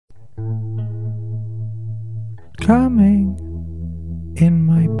coming in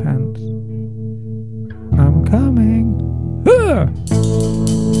my pants. I'm coming.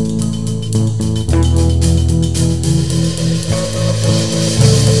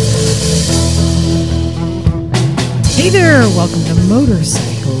 Hey there, welcome to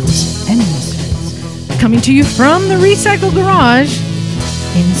Motorcycles and Misfits, coming to you from the Recycle Garage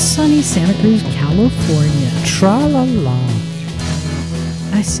in sunny Santa Cruz, California. Tra-la-la.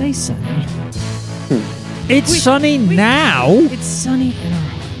 I say sunny. It's sunny now. It's sunny in our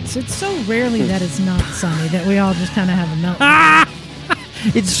hearts. It's so rarely that it's not sunny that we all just kind of have a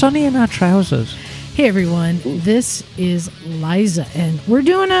meltdown. It's sunny in our trousers. Hey everyone, this is Liza, and we're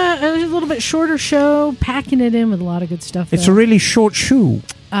doing a little bit shorter show, packing it in with a lot of good stuff. It's a really short shoe.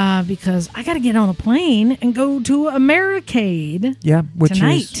 Because I got to get on a plane and go to Americade. Yeah, which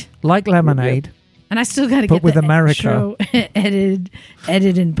tonight. Is like lemonade. And I still got to get with the America. show edited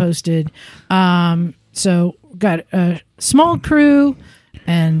and posted. So got a small crew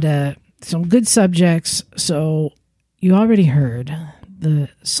and some good subjects. So you already heard the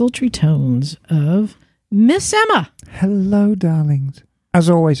sultry tones of Miss Emma. Hello, darlings. As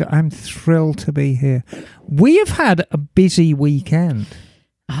always, I'm thrilled to be here. We have had a busy weekend.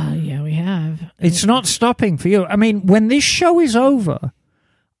 Yeah, we have. It's not stopping for you. I mean, when this show is over,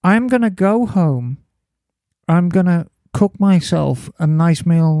 I'm going to go home. I'm going to cook myself a nice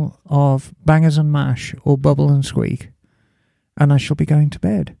meal of bangers and mash or bubble and squeak, and I shall be going to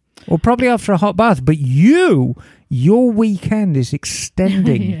bed. Or probably after a hot bath. But your weekend is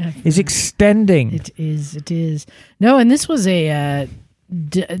extending. Yeah. Is extending. It is. No, and this was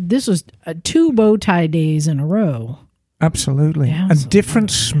this was 2 bow tie days in a row. Absolutely. Yeah, and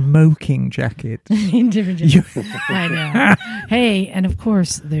different smoking jackets. I know. Hey, and of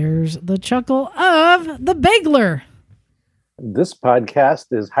course, there's the chuckle of the Bagler. This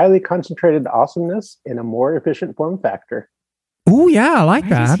podcast is highly concentrated awesomeness in a more efficient form factor. Oh yeah, I like Where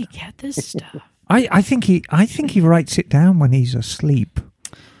that. does he get this stuff? I think he writes it down when he's asleep.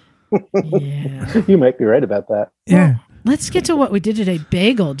 Yeah. You might be right about that. Yeah. Well, let's get to what we did today.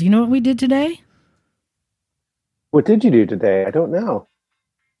 Bagel. Do you know what we did today? What did you do today? I don't know.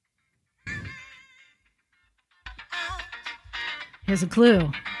 Here's a clue.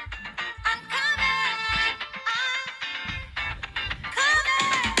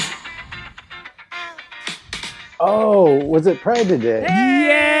 Oh, was it Pride today?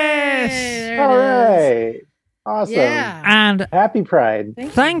 Yes. All right. Awesome. Yeah. And Happy Pride.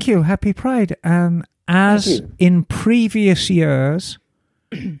 thank you. Happy Pride. And as Thank you. in previous years,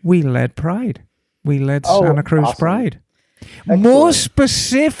 we led Pride. We led Oh, Santa Cruz awesome. Pride. Excellent. More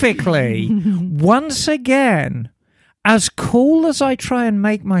specifically, once again, as cool as I try and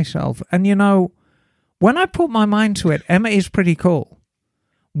make myself, and you know, when I put my mind to it, Emma is pretty cool.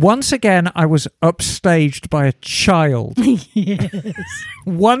 Once again, I was upstaged by a child. Yes.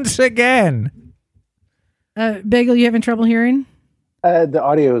 Once again. Bagel, you having trouble hearing? The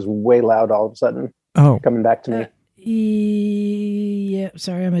audio is way loud all of a sudden. Oh, Coming back to me. Yeah.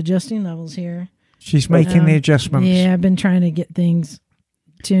 Sorry, I'm adjusting levels here. she's making the adjustments. Yeah, I've been trying to get things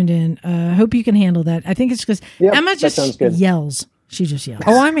tuned in. Hope you can handle that. I think it's because Yep, Emma that just sounds good. yells. She just yells.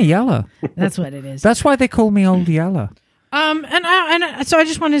 Oh, I'm a yeller. That's what it is. That's why they call me Old Yeller. So I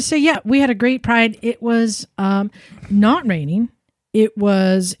just wanted to say, yeah, we had a great Pride. It was not raining. It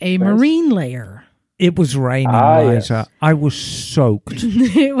was a marine layer. It was raining, Liza. Yes. I was soaked.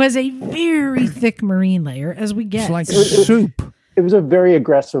 It was a very thick marine layer, as we get. It's like soup. It was a very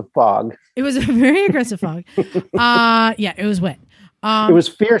aggressive fog. It was a very aggressive fog. Yeah, it was wet. It was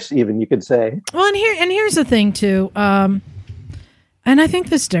fierce, even, you could say. Well, and here's the thing too, and I think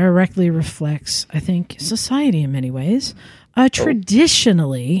this directly reflects, I think, society in many ways.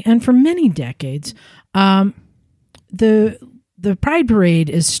 Traditionally, and for many decades, the Pride Parade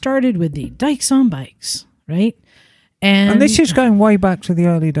is started with the Dykes on Bikes, right? And this is going way back to the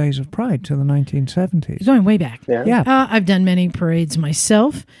early days of Pride, to the 1970s. going way back. Yeah. I've done many parades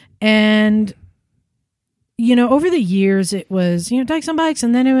myself, and over the years it was Dykes on Bikes,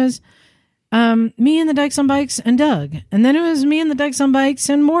 and then it was me and the Dykes on Bikes and Doug, and then it was me and the Dykes on Bikes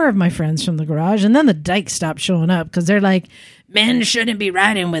and more of my friends from the garage, and then the Dykes stopped showing up because they're like, men shouldn't be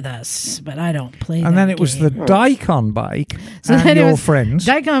riding with us, but I don't play. And that then it was the game. Dyke on Bike So and then it your was friends.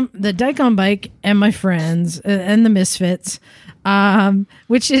 the Dyke on Bike and my friends and the Misfits,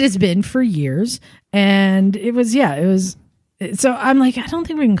 which it has been for years. And it was. So I'm like, I don't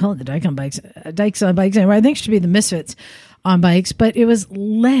think we can call it the Dykes on Bikes anymore. I think it should be the Misfits on Bikes. But it was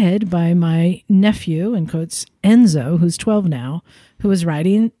led by my nephew, in quotes, Enzo, who's 12 now, who was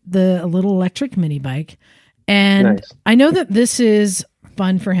riding a little electric mini bike. And Nice. I know that this is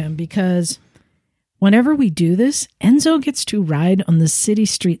fun for him because whenever we do this, Enzo gets to ride on the city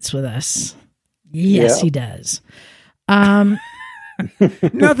streets with us. Yes, Yeah. he does.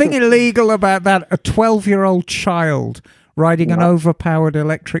 Nothing illegal about that. A 12-year-old child riding an overpowered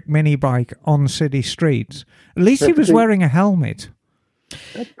electric mini bike on city streets. At least he was Perfectly. wearing a helmet.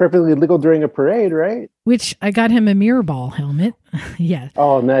 That's perfectly legal during a parade, right? Which I got him a mirror ball helmet. Yeah.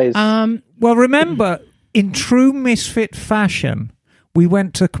 Oh, nice. Well, remember, in true misfit fashion, we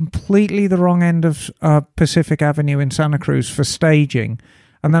went to completely the wrong end of Pacific Avenue in Santa Cruz for staging.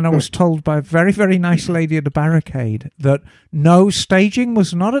 And then I was told by a very, very nice lady at the barricade that no, staging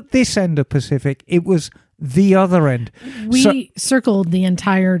was not at this end of Pacific. It was the other end. We circled the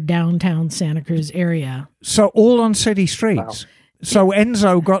entire downtown Santa Cruz area. So all on city streets. Wow. So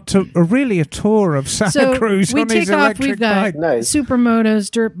Enzo got to really a tour of Santa Cruz we on take his off. electric We've got bike. Nice.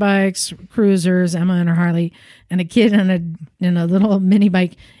 supermotos, dirt bikes, cruisers, Emma and her Harley, and a kid in a little mini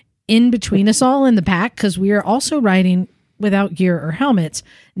bike in between us all in the pack because we are also riding without gear or helmets.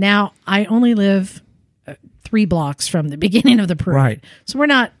 Now I only live 3 blocks from the beginning of the parade, Right. so we're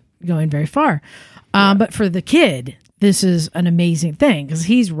not going very far. But for the kid, this is an amazing thing because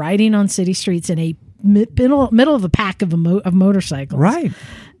he's riding on city streets in a middle of a pack of motorcycles. Right.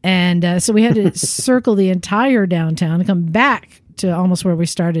 And so we had to circle the entire downtown and come back to almost where we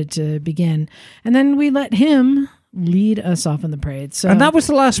started to begin. And then we let him lead us off in the parade. So And that was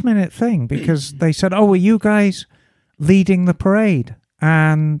the last minute thing because they said, "Oh, are you guys leading the parade?"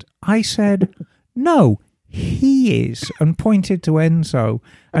 And I said, "No, he is," and pointed to Enzo,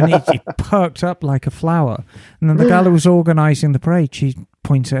 and he perked up like a flower. And then the gal who was organising the parade, she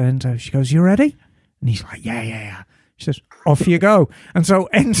points at Enzo. She goes, "You ready?" And he's like, yeah. She says, "Off you go." And so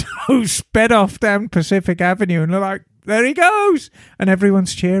Enzo sped off down Pacific Avenue, and they're like, "There he goes!" And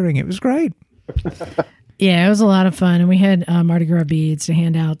everyone's cheering. It was great. yeah, it was a lot of fun. And we had Mardi Gras beads to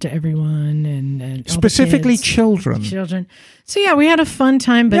hand out to everyone and all the Specifically kids. children. So yeah, we had a fun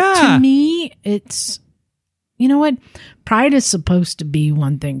time. But Yeah. to me, it's, you know what? Pride is supposed to be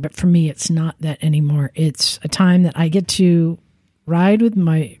one thing, but for me, it's not that anymore. It's a time that I get to ride with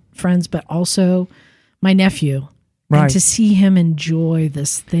my friends, but also my nephew. Right. And to see him enjoy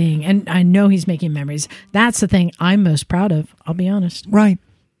this thing. And I know he's making memories. That's the thing I'm most proud of, I'll be honest. Right.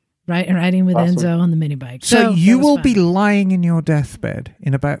 Right? And riding with Awesome. Enzo on the mini bike. So that you was will fun. be lying in your deathbed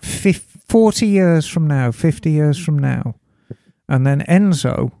in about 40 years from now, 50 years from now. And then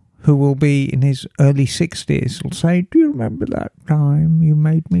Enzo, who will be in his early 60s, will say, "Do you remember that time you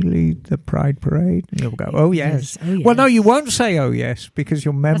made me lead the Pride Parade?" And you'll go, "Oh, yes." Yes, oh, Well, no, yes. you won't say, "Oh, yes," because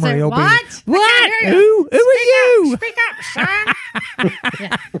your I'll say, memory will "What? be, "What? I can't hear you. Who are you?" Speak up,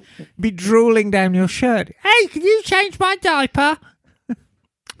 son. Be drooling down your shirt. "Hey, can you change my diaper?"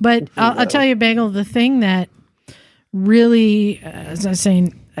 But I'll tell you, Bagel, the thing that really, as I was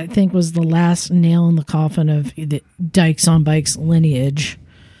saying, I think was the last nail in the coffin of the Dykes on Bikes lineage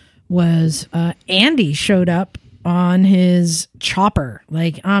was Andy showed up on his chopper.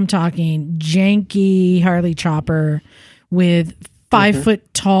 Like, I'm talking janky Harley chopper with 5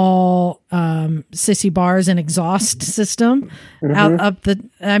 foot tall sissy bars and exhaust system out up the,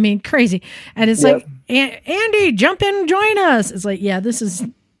 I mean, crazy. And it's Yep. like, Andy, jump in and join us. It's like, yeah, this is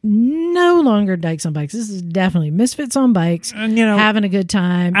no longer Dykes on Bikes. This is definitely Misfits on Bikes, And, you know, having a good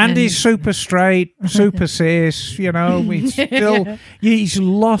time. Andy's super straight, super cis, you know, he's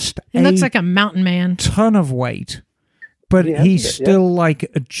lost He looks like a mountain man. ton of weight, but He has he's a bit, yeah. still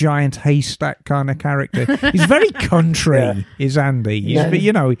like a giant haystack kind of character. He's very country, Yeah. is Andy. He's, Yeah.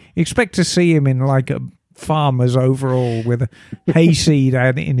 you know, you expect to see him in like a farmer's overall with a hayseed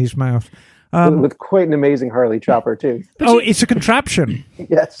out in his mouth. With quite an amazing Harley chopper, too. It's a contraption.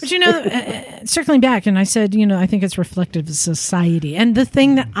 Yes. But you know, circling back, and I said, you know, I think it's reflective of society. And the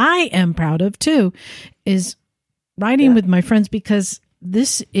thing that I am proud of too is riding with my friends because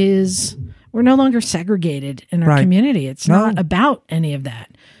this is, we're no longer segregated in our Right. community. It's No. not about any of that.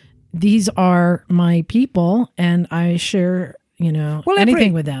 These are my people, and I share, you know,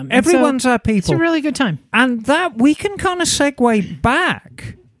 anything with them. And so Everyone's our it's people. a really good time. And that we can kind of segue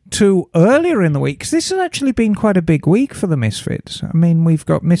back to earlier in the week, because this has actually been quite a big week for the Misfits. I mean, we've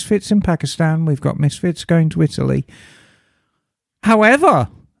got Misfits in Pakistan, we've got Misfits going to Italy. However,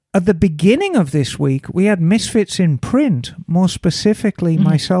 at the beginning of this week, we had Misfits in print, more specifically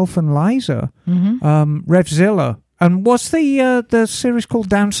myself and Liza, Revzilla. And what's the series called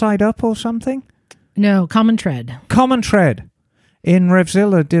Downside Up or something? No, Common Tread. Common Tread in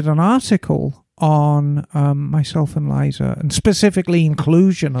Revzilla did an article on myself and Liza, and specifically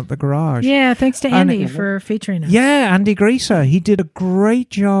inclusion at the garage. Yeah, thanks to And- Andy for featuring us. Yeah, Andy Greaser. He did a great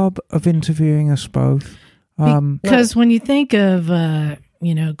job of interviewing us both. Because when you think of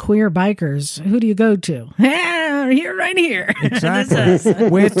queer bikers, who do you go to? Here, right here. Exactly.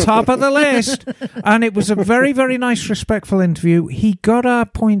 We're top of the list. And it was a very, very nice, respectful interview. He got our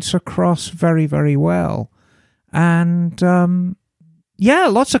points across very, very well. And,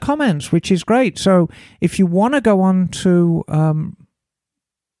 lots of comments, which is great. So if you want to go on to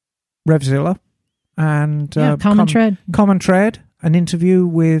Revzilla and Common Tread, an interview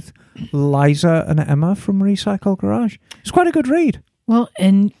with Liza and Emma from Recycle Garage. It's quite a good read. Well,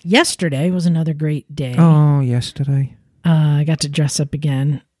 and yesterday was another great day. Oh, yesterday. I got to dress up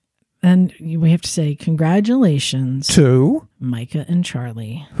again. And we have to say congratulations to Micah and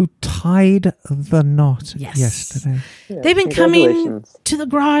Charlie, who tied the knot yesterday. Yeah, they've been coming to the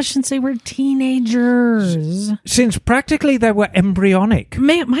garage since they were teenagers. Since practically they were embryonic.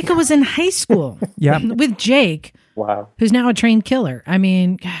 Micah was in high school with Jake. Wow. Who's now a trained killer. I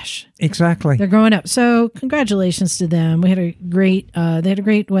mean, gosh. Exactly. They're growing up. So congratulations to them. We had a great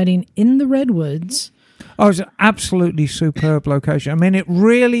wedding in the Redwoods. Oh, it was an absolutely superb location. I mean, it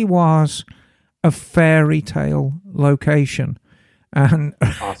really was a fairy tale location. And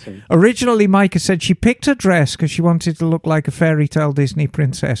awesome. Originally, Micah said she picked a dress because she wanted to look like a fairy tale Disney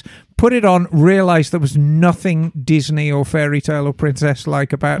princess. Put it on, realized there was nothing Disney or fairy tale or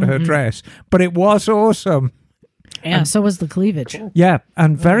princess-like about her dress. But it was awesome. Yeah, and so was the cleavage. Yeah,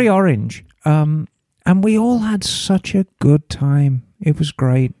 and very orange. And we all had such a good time. It was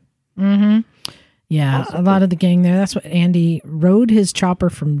great. Mm-hmm. Yeah, awesome. A lot of the gang there. That's what Andy rode his chopper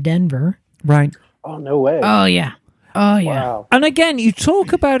from Denver. Right. Oh, no way. Oh, yeah. Oh, yeah. Wow. And again, you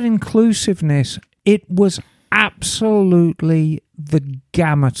talk about inclusiveness. It was absolutely the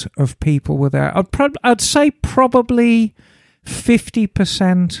gamut of people were there. I'd say probably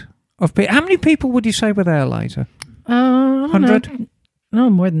 50% of people. How many people would you say were there, Liza? 100? No,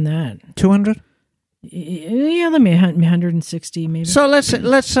 more than that. 200? Yeah, let me 160 maybe. So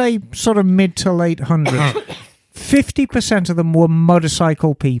let's say sort of mid to late hundreds. 50% of them were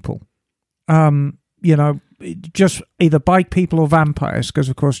motorcycle people. Just either bike people or vampires, because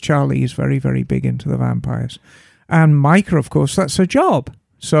of course Charlie is very, very big into the vampires. And Micah, of course, that's her job.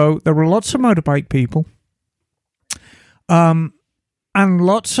 So there were lots of motorbike people. And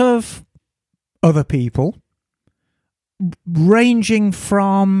lots of other people, ranging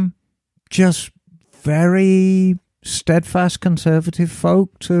from just very steadfast conservative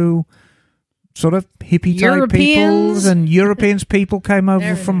folk to sort of hippie type peoples, and Europeans people came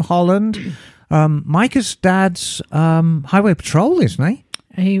over from Holland. Micah's dad's highway patrol, isn't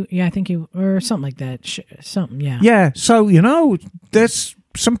he? I think he, or something like that. Something, yeah. Yeah, so, there's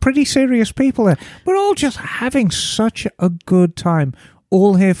some pretty serious people there. We're all just having such a good time.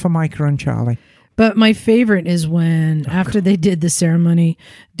 All here for Micah and Charlie. But my favorite is when, after they did the ceremony,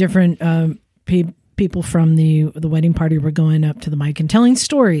 different people from the wedding party were going up to the mic and telling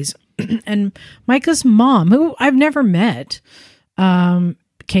stories. And Micah's mom, who I've never met,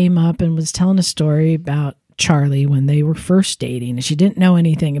 came up and was telling a story about Charlie when they were first dating. And she didn't know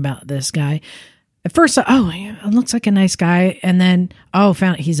anything about this guy. At first, it looks like a nice guy. And then, found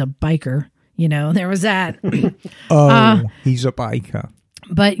out he's a biker. There was that. He's a biker.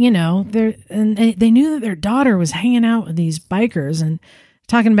 But, they knew that their daughter was hanging out with these bikers and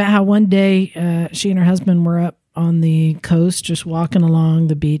talking about how one day she and her husband were up on the coast just walking along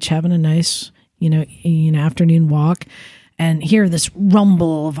the beach, having a nice, afternoon walk, and hear this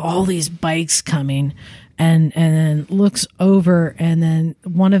rumble of all these bikes coming, and then looks over, and then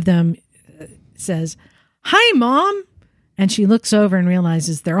one of them says, "Hi, Mom." And she looks over and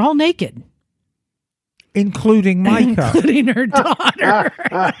realizes they're all naked. Including Micah. Including her daughter.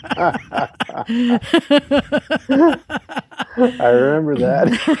 I remember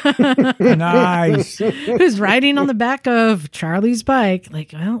that. Nice. Who's riding on the back of Charlie's bike.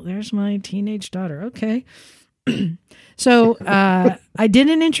 Like, well, there's my teenage daughter. Okay. So I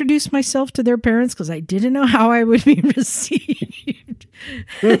didn't introduce myself to their parents because I didn't know how I would be received.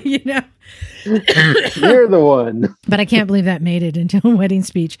 You're the one. But I can't believe that made it into a wedding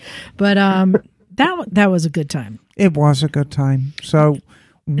speech. But that was a good time. It was a good time. So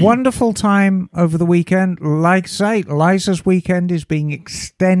wonderful time over the weekend. Like I say, Liza's weekend is being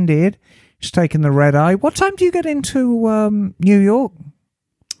extended. She's taking the red eye. What time do you get into New York?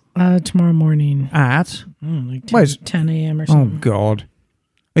 Tomorrow morning. At? Like 10 a.m. or something. Oh, God.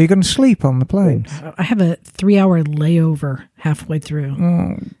 Are you going to sleep on the plane? I have a 3-hour layover halfway through,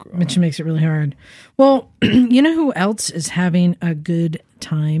 which makes it really hard. Well, you know who else is having a good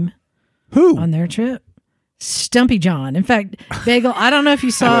time? Who? On their trip? Stumpy John. In fact, Bagel, I don't know if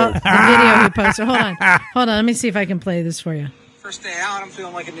you saw the video he posted. Hold on. Let me see if I can play this for you. First day out, I'm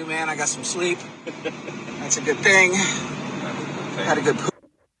feeling like a new man. I got some sleep. That's a good thing. Had a good poop.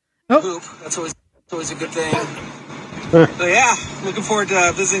 Poop. That's always a good thing. So yeah, looking forward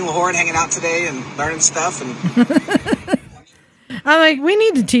to visiting Lahore and hanging out today and learning stuff. And I'm like, we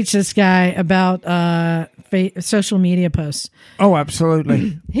need to teach this guy about social media posts. Oh,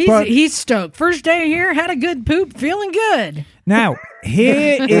 absolutely. He's stoked. First day here, had a good poop, feeling good. Now,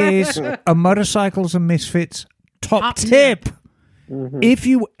 here is a Motorcycles and Misfits top tip. Mm-hmm. If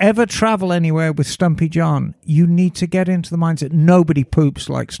you ever travel anywhere with Stumpy John, you need to get into the mindset nobody poops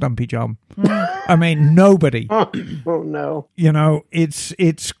like Stumpy John. I mean, nobody. Oh no. You know,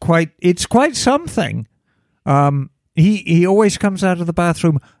 it's quite something. He always comes out of the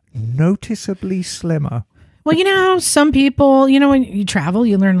bathroom noticeably slimmer. Well, you know, some people, when you travel,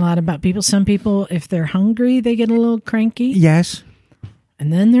 you learn a lot about people. Some people, if they're hungry, they get a little cranky. Yes.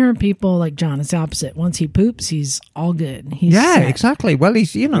 And then there are people like John. It's the opposite. Once he poops, he's all good. He's set. Exactly. Well,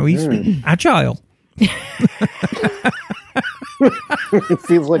 he's agile. It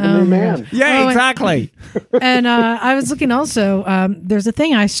feels like a new man. Yeah, exactly. And I was looking also, there's a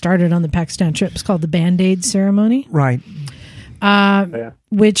thing I started on the Pakistan trip. It's called the Band-Aid ceremony. Right.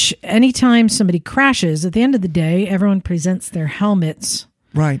 Which anytime somebody crashes, at the end of the day, everyone presents their helmets.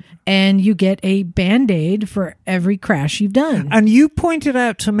 Right. And you get a Band-Aid for every crash you've done. And you pointed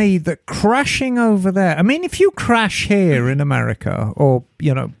out to me that crashing over there, I mean, if you crash here in America or,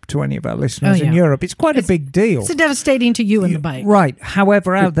 to any of our listeners in Europe, it's quite a big deal. It's devastating to you and the bike. Right.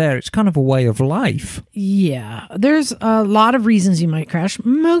 However, out there, it's kind of a way of life. Yeah. There's a lot of reasons you might crash.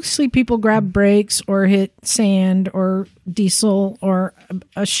 Mostly people grab brakes or hit sand or diesel or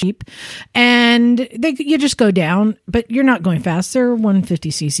a sheep. And you just go down, but you're not going fast. They're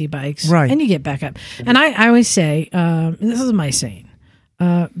 150cc bikes. Right. And you get back up. And I always say, this is my saying,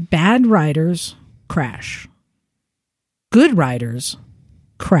 bad riders crash. Good riders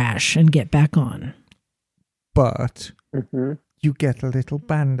crash and get back on. But you get a little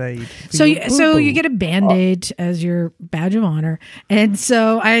Band-Aid. So you get a Band-Aid as your badge of honor. And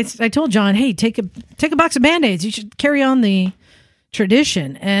so I told John, hey, take a box of Band-Aids. You should carry on the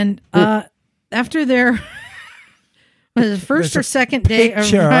tradition. And after their first or second day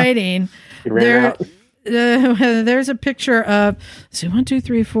of riding, there's a picture of 1, 2,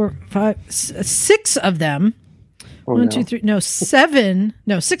 3, 4, 5, 6 of them.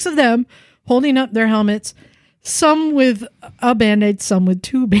 Six of them holding up their helmets, some with a Band-Aid, some with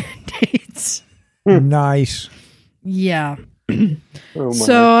 2 Band-Aids. Nice. Yeah.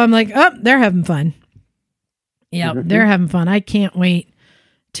 So I'm like, they're having fun. Yeah, they're having fun. I can't wait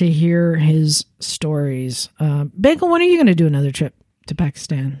to hear his stories. Bagel, when are you going to do another trip to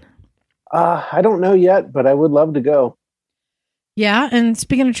Pakistan? I don't know yet, but I would love to go. Yeah, and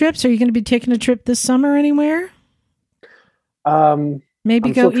speaking of trips, are you going to be taking a trip this summer anywhere?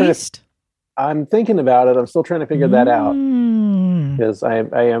 Maybe go east. I'm thinking about it. I'm still trying to figure that out because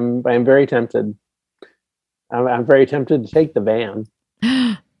I am very tempted. I'm very tempted to take the van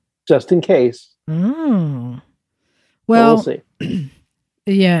just in case. Oh, well, we'll see.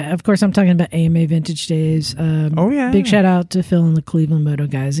 Yeah, of course. I'm talking about AMA Vintage Days. Big shout out to Phil and the Cleveland Moto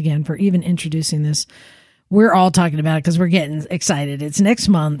guys again for even introducing this. We're all talking about it because we're getting excited. It's next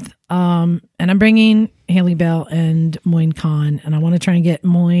month. And I'm bringing Haley Bell and Moyne Khan, and I want to try and get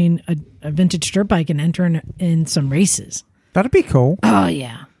Moyne a vintage dirt bike and enter in some races. That'd be cool. Oh,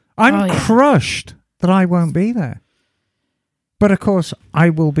 yeah. I'm crushed that I won't be there. But, of course, I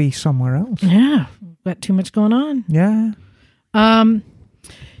will be somewhere else. Yeah. Got too much going on. Yeah.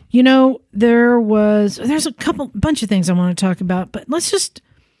 There's a bunch of things I want to talk about, but let's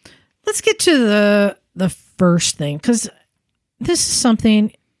get to the first thing, because this is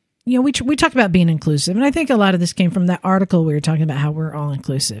something, we talk about being inclusive, and I think a lot of this came from that article we were talking about how we're all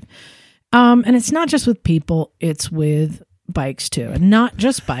inclusive. And it's not just with people, it's with bikes too, and not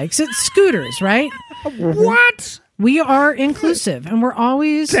just bikes, it's scooters, right? What? We are inclusive, and we're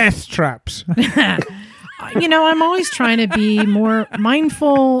always death traps. I'm always trying to be more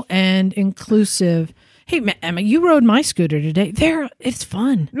mindful and inclusive. Hey, Emma, you rode my scooter today. It's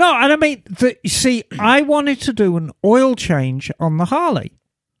fun. No, and I mean, I wanted to do an oil change on the Harley.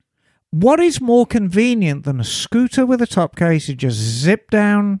 What is more convenient than a scooter with a top case? You just zip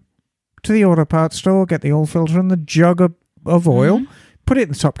down to the auto parts store, get the oil filter and the jug of oil, put it in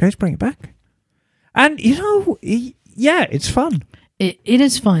the top case, bring it back. And, it's fun. It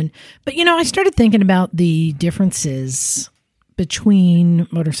is fun. But, I started thinking about the differences between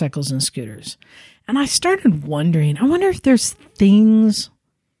motorcycles and scooters. And I started wondering, I wonder if there's things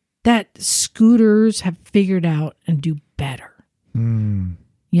that scooters have figured out and do better.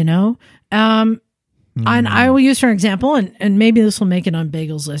 And I will use for example, and maybe this will make it on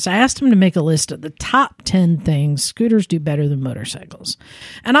Bagel's list. I asked him to make a list of the top 10 things scooters do better than motorcycles.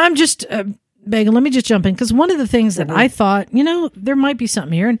 And I'm just, Bagel, let me just jump in. Because one of the things that I thought, there might be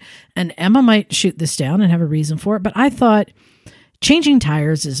something here, and Emma might shoot this down and have a reason for it, but I thought changing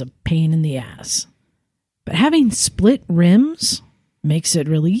tires is a pain in the ass. But having split rims makes it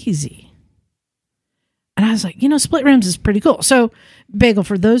really easy. And I was like, split rims is pretty cool. So, Bagel,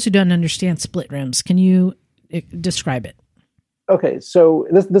 for those who don't understand split rims, can you describe it? Okay, so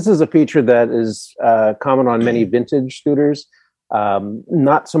this is a feature that is common on many vintage scooters,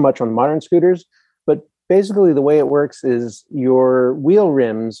 not so much on modern scooters. But basically, the way it works is your wheel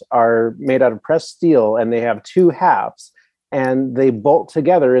rims are made out of pressed steel, and they have two halves, and they bolt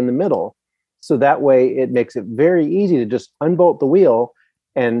together in the middle. So that way, it makes it very easy to just unbolt the wheel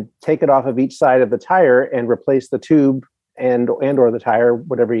and take it off of each side of the tire and replace the tube and or the tire,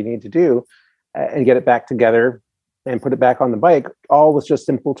 whatever you need to do, and get it back together and put it back on the bike, all with just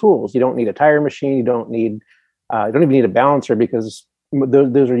simple tools. You don't need a tire machine. You don't even need a balancer, because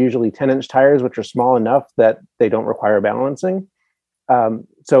those are usually 10-inch tires, which are small enough that they don't require balancing.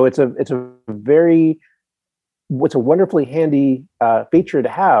 So it's a wonderfully handy feature to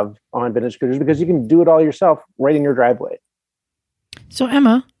have on vintage scooters, because you can do it all yourself right in your driveway. So,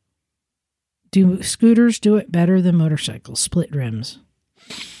 Emma, do scooters do it better than motorcycles, split rims?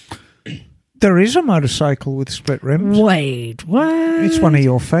 There is a motorcycle with split rims. Wait, what? It's one of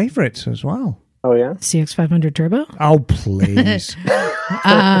your favorites as well. Oh, yeah? CX500 Turbo? Oh, please.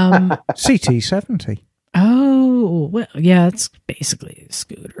 CT70. Oh, well, yeah, it's basically a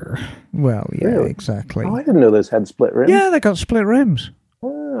scooter. Well, yeah, Really? exactly. Oh, I didn't know those had split rims. Yeah, they got split rims.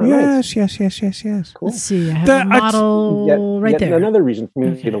 Oh, Yes, nice. yes. Cool. Let's see, I have a model right Yet there. Another reason for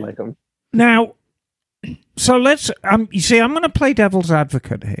me to like them. Now, so let's, you see, I'm going to play devil's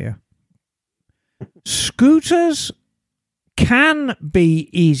advocate here. Scooters can be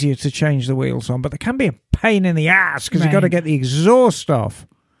easier to change the wheels on, but they can be a pain in the ass, because you've got to get the exhaust off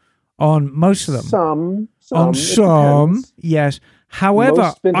on most of them. Some. On it some, depends. yes. However,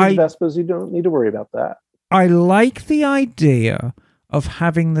 Most vintage Vespas, you don't need to worry about that. I like the idea of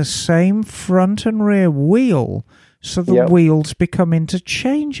having the same front and rear wheel, so the wheels become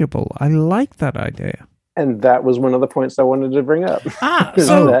interchangeable. I like that idea. And that was one of the points I wanted to bring up.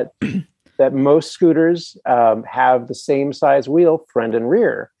 So that most scooters have the same size wheel, front and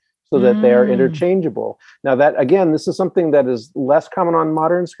rear, so that they are interchangeable. Now, that again, this is something that is less common on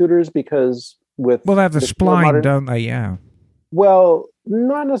modern scooters, because they have the spline, don't they? Yeah. Well,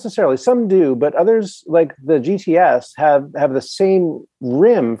 not necessarily. Some do, but others, like the GTS, have the same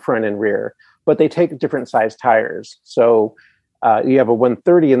rim, front and rear, but they take different size tires. So you have a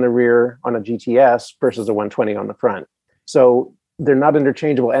 130 in the rear on a GTS versus a 120 on the front. So they're not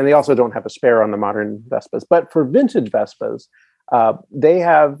interchangeable, and they also don't have a spare on the modern Vespas. But for vintage Vespas, they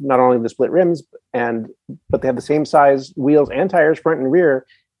have not only the split rims, but they have the same size wheels and tires, front and rear.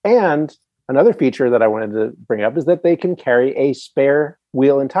 And another feature that I wanted to bring up is that they can carry a spare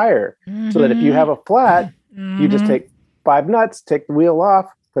wheel and tire, so that if you have a flat, you just take 5 nuts, take the wheel off,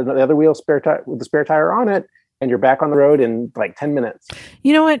 put the other wheel with the spare tire on it, and you're back on the road in like 10 minutes.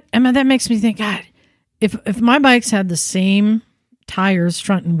 You know what, Emma? That makes me think, God, if my bikes had the same tires,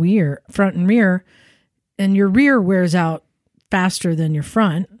 front and rear, and your rear wears out faster than your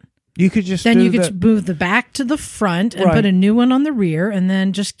front, you could just move the back to the front and put a new one on the rear, and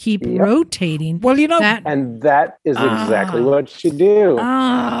then just keep rotating. Well, and that is exactly what you do.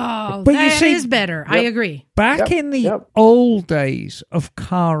 Oh, but that is better. I agree. Back in the old days of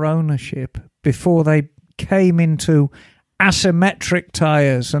car ownership, before they came into asymmetric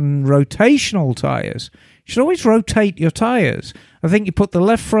tires and rotational tires, you should always rotate your tires. I think you put the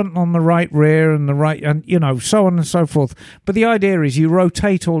left front on the right rear and the right, and so on and so forth. But the idea is you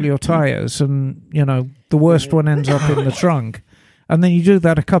rotate all your tires, and the worst one ends up in the trunk, and then you do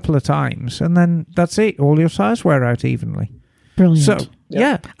that a couple of times, and then that's it. All your tires wear out evenly. Brilliant. So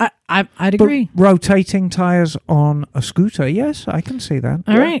yeah, I'd agree. But rotating tires on a scooter, yes, I can see that.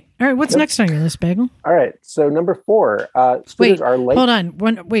 All right. What's next on your list, Bagel? All right. So number 4, scooters are late. Hold on.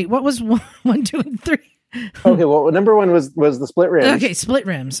 What was 1, 2, and 3? Okay, well, number 1 was the split rims. Okay, split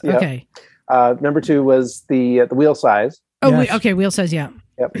rims. Yep. Okay. Number 2 was the wheel size. Oh, yes. Wheel size, yeah.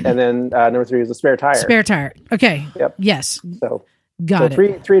 Yep. And then number 3 is the spare tire. Spare tire. Okay. Yep. Yes. So got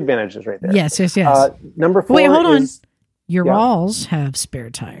it. Three advantages right there. Yes. Number 4. Wait, hold on. Your Urals have spare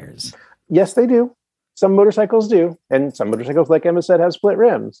tires. Yes, they do. Some motorcycles do, and some motorcycles, like Emma said, have split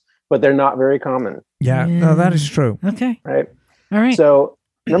rims, but they're not very common. Yeah. No, that is true. Okay. Right. All right. So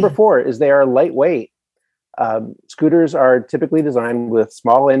number 4 is they are lightweight. Scooters are typically designed with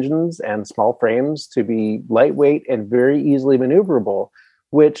small engines and small frames to be lightweight and very easily maneuverable,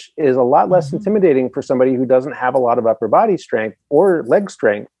 which is a lot less intimidating for somebody who doesn't have a lot of upper body strength or leg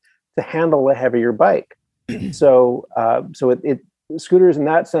strength to handle a heavier bike. So scooters in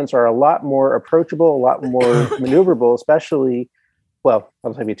that sense are a lot more approachable, a lot more maneuverable, especially, well,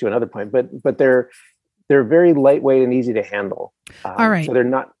 I'll take you to another point, but they're very lightweight and easy to handle. All right. So they're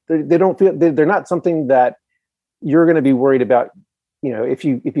not something that you're going to be worried about. You know, if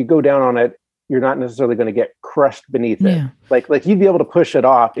you go down on it, you're not necessarily going to get crushed beneath it. Yeah. Like you'd be able to push it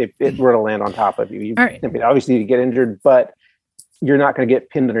off if it were to land on top of you. All right. Obviously you get injured, but you're not going to get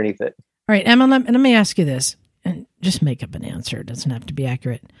pinned underneath it. All right, Emma, let me ask you this, and just make up an answer. It doesn't have to be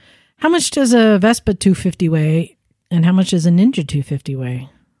accurate. How much does a Vespa 250 weigh, and how much does a Ninja 250 weigh?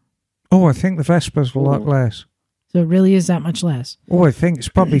 Oh, I think the Vespa's a lot less. So it really is that much less? Oh, I think it's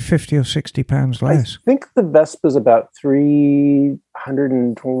probably 50 or 60 pounds less. I think the Vespa's about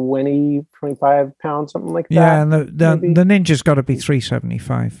 325 pounds, something like that. Yeah, and the Ninja's got to be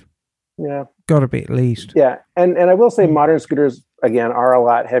 375. Yeah. Got to be at least. Yeah, and I will say modern scooters, again, are a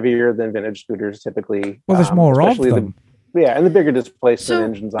lot heavier than vintage scooters typically. Well, there's more of them. And the bigger displacement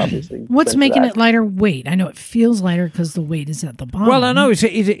engines, obviously. What's making it lighter weight? I know it feels lighter because the weight is at the bottom. Well, I know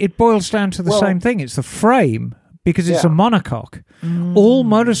it boils down to the same thing. It's the frame, because it's a monocoque. All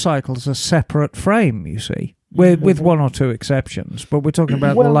motorcycles are separate frame, you see, with one or two exceptions. But we're talking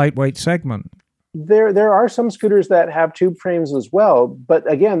about the lightweight segment. There are some scooters that have tube frames as well, but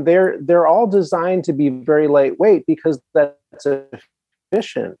again, they're all designed to be very lightweight because that's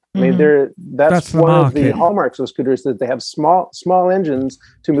efficient. I mean, that's one of the hallmarks of scooters, that they have small engines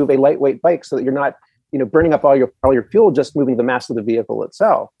to move a lightweight bike, so that you're not burning up all your fuel just moving the mass of the vehicle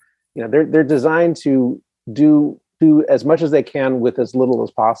itself. They're designed to do as much as they can with as little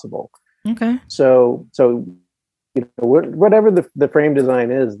as possible. Okay. So whatever the frame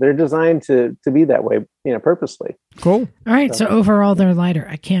design is, they're designed to be that way, purposely. Cool. All right. So overall, they're lighter.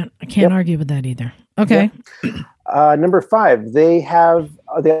 I can't argue with that either. Okay. Yep. Number 5, they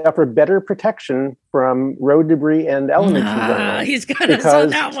offer better protection from road debris and elements. He's got us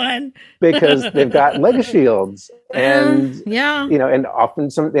on that one. Because they've got leg shields and and often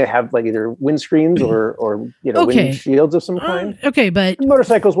they have like either windscreens or windshields of some kind. Okay, but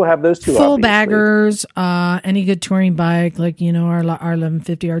motorcycles will have those too. Full obviously. baggers, any good touring bike like our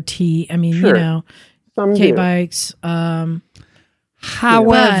 1150 RT. I mean, some K bikes.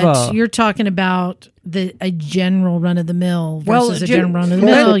 However, but you're talking about a general run of the mill versus a general run of the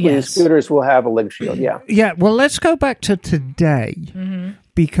mill. Yes, scooters will have a leg shield. Yeah. Yeah. Well, let's go back to today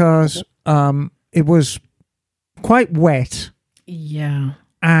because it was quite wet. Yeah.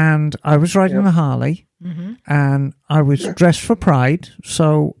 And I was riding the Harley, and I was dressed for Pride,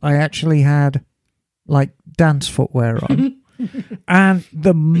 so I actually had like dance footwear on, and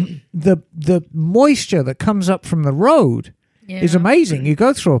the moisture that comes up from the road is amazing. You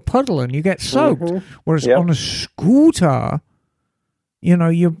go through a puddle and you get soaked. Whereas on a scooter,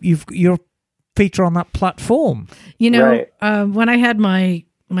 your feet are on that platform. When I had my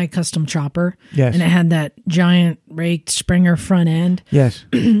custom chopper, and it had that giant raked Springer front end,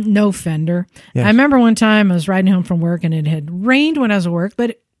 no fender. I remember one time I was riding home from work and it had rained when I was at work,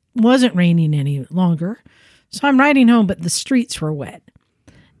 but it wasn't raining any longer. So I'm riding home, but the streets were wet.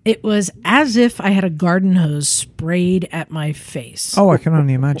 It was as if I had a garden hose sprayed at my face. Oh, I can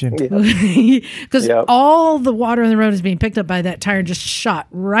only imagine. Because all the water on the road is being picked up by that tire, just shot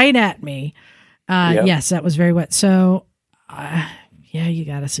right at me. Yes, that was very wet. So, you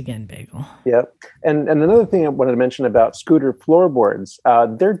got us again, Bagel. Yep. And another thing I wanted to mention about scooter floorboards,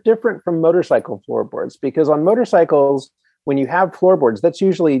 they're different from motorcycle floorboards, because on motorcycles, when you have floorboards, that's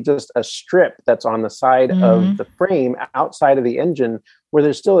usually just a strip that's on the side of the frame outside of the engine, where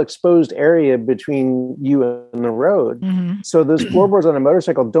there's still exposed area between you and the road. So those floorboards on a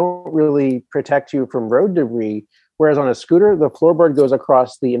motorcycle don't really protect you from road debris, whereas on a scooter, the floorboard goes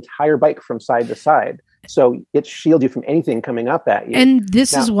across the entire bike from side to side. So it shields you from anything coming up at you. And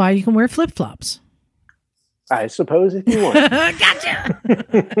this is why you can wear flip-flops. I suppose if you want. Gotcha.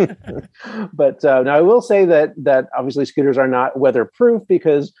 But now I will say that obviously scooters are not weatherproof,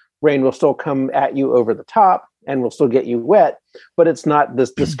 because rain will still come at you over the top and will still get you wet, but it's not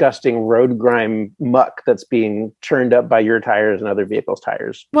this disgusting road grime muck that's being churned up by your tires and other vehicles'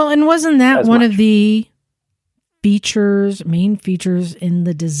 tires. Well, and wasn't that one of the main features in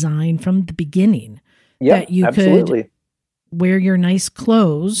the design from the beginning? Yeah, that you absolutely. could wear your nice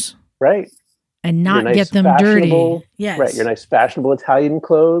clothes. Right. And not get them dirty. Yes. Right. Your nice fashionable Italian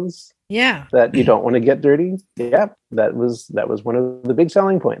clothes. Yeah. That you don't want to get dirty. Yeah. That was one of the big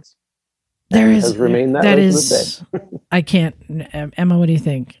selling points. There and is has remained that that way to is. this day. I can't. Emma, what do you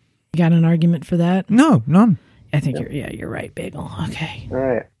think? You got an argument for that? No, none. I think you're right, Bagel. Okay. All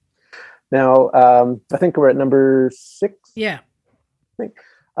right. Now, I think we're at number 6. Yeah.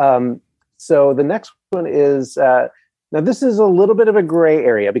 So the next one is, now this is a little bit of a gray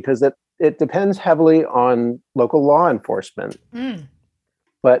area because it depends heavily on local law enforcement.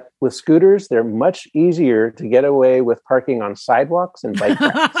 But with scooters, they're much easier to get away with parking on sidewalks and bike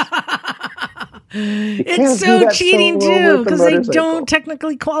racks. It's do so that cheating so well too, with a because they motorcycle. don't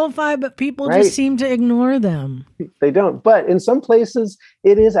technically qualify, but people Right. just seem to ignore them. They don't. But in some places,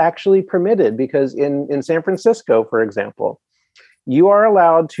 it is actually permitted because in San Francisco, for example, you are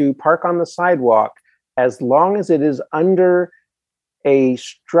allowed to park on the sidewalk as long as it is under a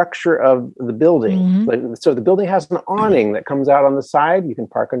structure of the building. Mhm. So the building has an awning that comes out on the side. You can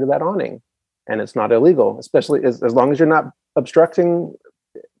park under that awning, and it's not illegal, especially as long as you're not obstructing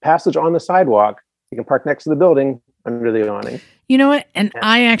passage on the sidewalk. You can park next to the building under the awning. You know what? And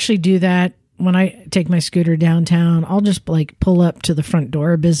I actually do that when I take my scooter downtown. I'll just like pull up to the front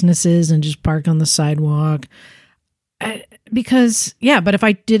door of businesses and just park on the sidewalk. Because but if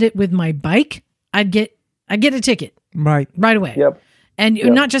I did it with my bike, I'd get a ticket Right. right away. Yep. And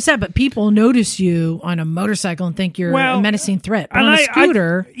not just that, but people notice you on a motorcycle and think you're a menacing threat. But on a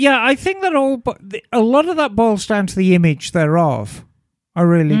scooter, I think that a lot of that boils down to the image thereof. I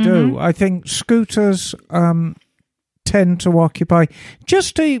really do. I think scooters tend to occupy,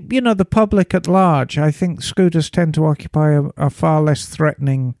 just to, the public at large, I think scooters tend to occupy a far less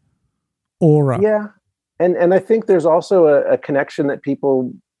threatening aura. Yeah. And I think there's also a connection that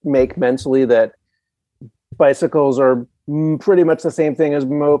people make mentally that bicycles are pretty much the same thing as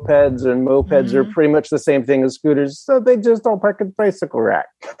mopeds, and mopeds are pretty much the same thing as scooters. So they just don't park at the bicycle rack.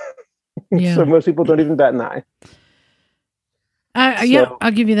 Yeah. So most people don't even bat an eye.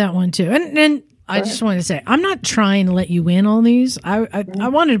 I'll give you that one too. And I just want to say, I'm not trying to let you win on these. I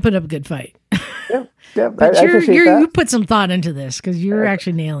wanted to put up a good fight. Yeah, But I appreciate that. you put some thought into this because you're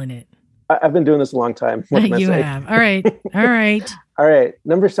actually nailing it. I've been doing this a long time. What can I You say? have. All right. All right. All right.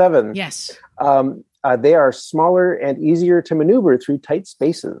 Number 7. Yes. They are smaller and easier to maneuver through tight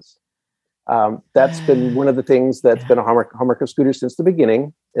spaces. That's been one of the things that's been a hallmark of scooters since the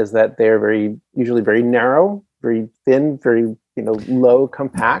beginning, is that they're usually very narrow, very thin, very low,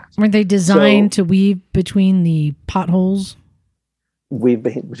 compact. Weren't they designed to weave between the potholes? Weave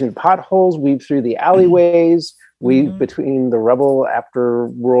between potholes, weave through the alleyways, weave between the rubble after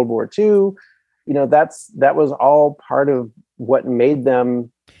World War II. That was all part of what made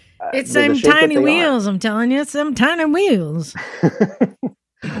them. It's the them shape that tiny they are. wheels. I'm telling you, it's them tiny wheels.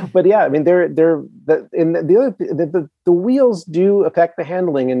 But yeah, I mean, the wheels do affect the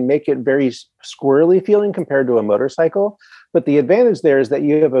handling and make it very squirrely feeling compared to a motorcycle. But the advantage there is that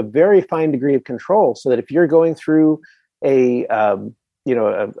you have a very fine degree of control, so that if you're going through a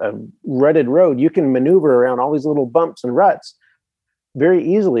rutted road, you can maneuver around all these little bumps and ruts very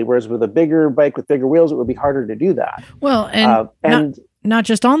easily. Whereas with a bigger bike with bigger wheels, it would be harder to do that. Well, and not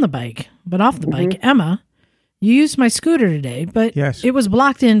just on the bike, but off the bike. Emma, you used my scooter today, but Yes. it was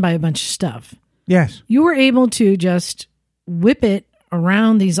blocked in by a bunch of stuff. Yes. You were able to just whip it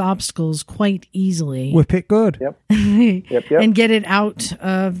around these obstacles quite easily. Whip it good. Yep. And get it out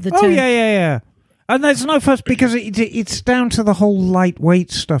of the Oh, tent. yeah. And there's no fuss because it's down to the whole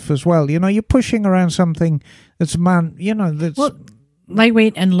lightweight stuff as well. You're pushing around something that's that's... Well,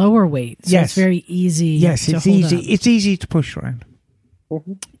 lightweight and lower weight. So it's very easy. Yes, to it's hold easy. up. It's easy to push around.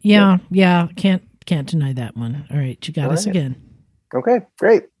 Yeah. Can't deny that one. All right, you got us right. again. Okay,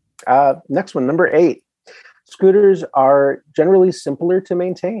 great. Next one, number 8. Scooters are generally simpler to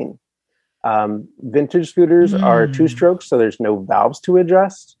maintain. Vintage scooters are 2-strokes, so there's no valves to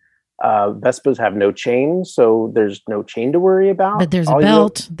adjust. Vespas have no chain, so there's no chain to worry about. But there's a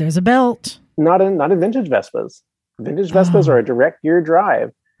belt. There's a belt. Not in vintage Vespas. Vintage Vespas are a direct gear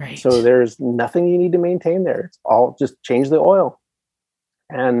drive, Right. so there's nothing you need to maintain there. It's all just change the oil,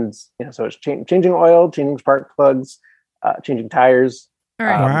 and so it's changing oil, changing spark plugs, changing tires. All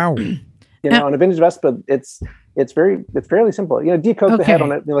right. Wow. On a vintage Vespa, it's fairly simple. Decoat the head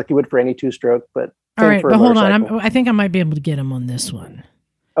on it like you would for any 2-stroke, but All right, for a but hold on. motorcycle. I think I might be able to get him on this one.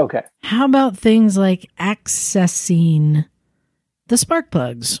 Okay. How about things like accessing the spark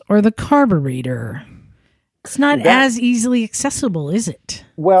plugs or the carburetor? It's not as easily accessible, is it?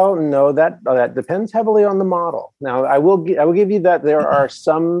 Well, no, that depends heavily on the model. Now, I will give you that there are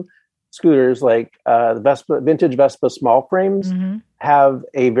some scooters like the vintage Vespa small frames have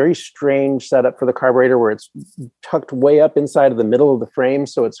a very strange setup for the carburetor where it's tucked way up inside of the middle of the frame,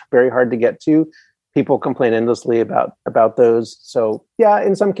 so it's very hard to get to. People complain endlessly about those. So yeah,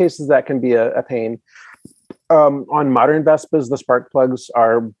 in some cases that can be a pain. On modern Vespas, the spark plugs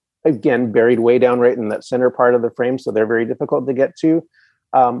are again buried way down right in that center part of the frame, so they're very difficult to get to.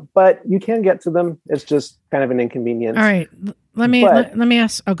 But you can get to them. It's just kind of an inconvenience. All right, let me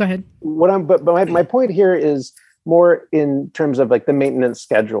ask. Oh, go ahead. But my point here is more in terms of like the maintenance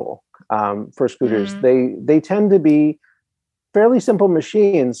schedule for scooters. They tend to be fairly simple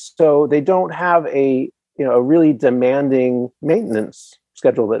machines, so they don't have a really demanding maintenance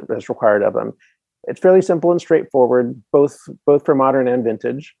schedule that is required of them. It's fairly simple and straightforward, both for modern and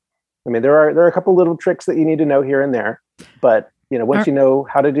vintage. I mean, there are a couple little tricks that you need to know here and there, but once you know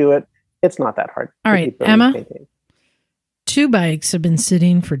how to do it, it's not that hard. All right, Emma. Two bikes have been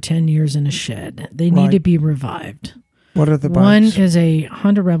sitting for 10 years in a shed. They need to be revived. What are the bikes? One is a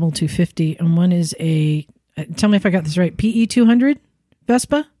Honda Rebel 250, and one is a, tell me if I got this right, PE 200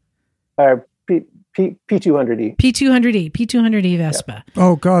 Vespa? P200E. P200E Vespa. Yeah.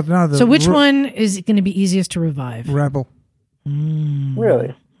 Oh, God, no. So which one is going to be easiest to revive? Rebel.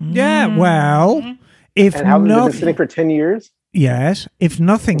 Really? Yeah, well, if and how has it been sitting for 10 years? Yes. If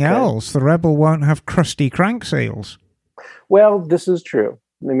nothing else, the Rebel won't have crusty crank seals. Well, this is true.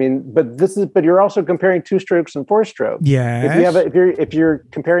 I mean, but you're also comparing 2-strokes and 4-stroke. Yes. If you're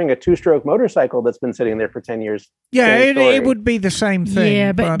comparing a 2-stroke motorcycle that's been sitting there for 10 years. Yeah, it would be the same thing.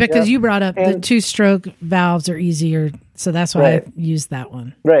 Yeah, but because you brought up the 2-stroke valves are easier, so that's why I used that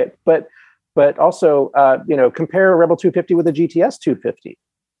one. Right, but also compare a Rebel 250 with a GTS 250.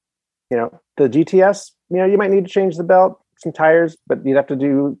 The GTS, you might need to change the belt, some tires, but you'd have to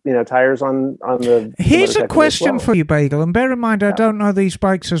do tires on the. Here's a question for you, Bagel, and bear in mind I don't know these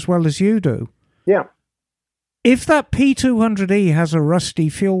bikes as well as you do. Yeah. If that P200E has a rusty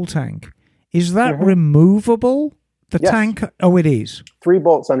fuel tank, is that removable? The tank? Oh, it is. 3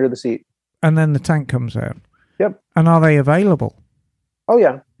 bolts under the seat, and then the tank comes out. Yep. And are they available? Oh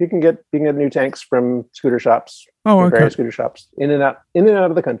yeah, you can get new tanks from scooter shops. Oh, okay. Various scooter shops in and out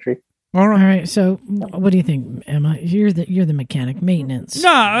of the country. All right. So, what do you think, Emma? You're the mechanic, maintenance.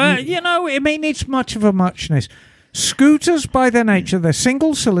 No, it's much of a muchness. Scooters, by their nature, they're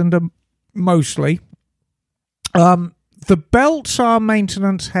single cylinder mostly. The belts are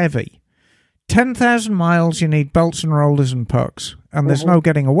maintenance heavy. 10,000 miles, you need belts and rollers and pucks, and there's no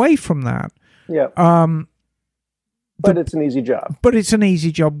getting away from that. Yeah. But it's an easy job. But it's an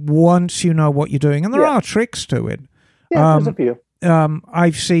easy job once you know what you're doing, and there are tricks to it. Yeah, there's a few.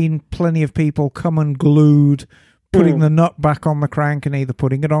 I've seen plenty of people come unglued, putting the nut back on the crank and either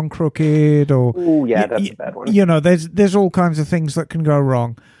putting it on crooked or... Oh, yeah, that's a bad one. There's all kinds of things that can go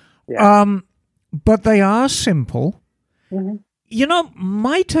wrong. Yeah. But they are simple.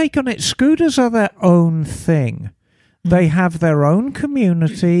 My take on it, scooters are their own thing. They have their own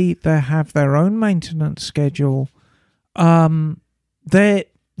community. They have their own maintenance schedule. They're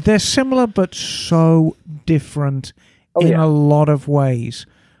similar but so different in a lot of ways.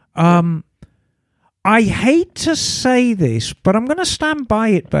 I hate to say this, but I'm going to stand by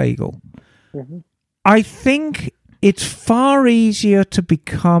it, Bagel. I think it's far easier to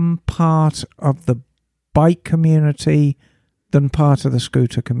become part of the bike community than part of the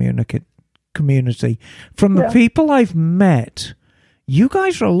scooter community. From the people I've met, you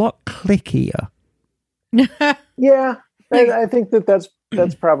guys are a lot clickier. Yeah, I think that's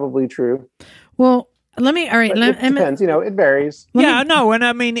probably true. Well, it depends. It varies. And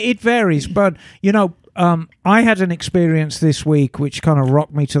I mean it varies. But I had an experience this week which kind of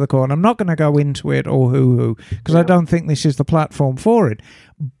rocked me to the core. And I'm not going to go into it or who because I don't think this is the platform for it.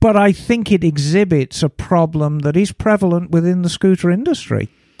 But I think it exhibits a problem that is prevalent within the scooter industry.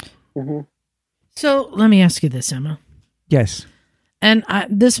 So let me ask you this, Emma. Yes. And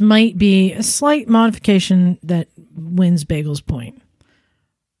this might be a slight modification that wins Bagel's point.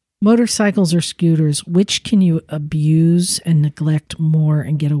 Motorcycles or scooters, which can you abuse and neglect more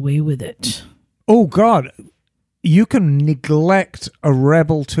and get away with it? Oh, God. You can neglect a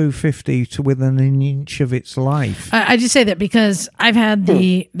Rebel 250 to within an inch of its life. I just say that because I've had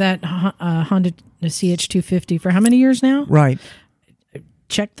that Honda CH250 for how many years now? Right.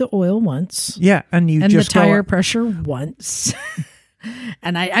 Checked the oil once. Yeah, and the tire pressure once.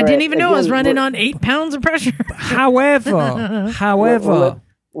 And I didn't even know I was running on 8 pounds of pressure. However...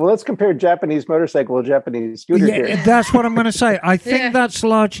 Well, let's compare Japanese motorcycle with Japanese scooter here. That's what I'm going to say. I think that's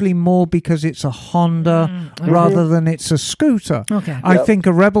largely more because it's a Honda rather than it's a scooter. Okay. I think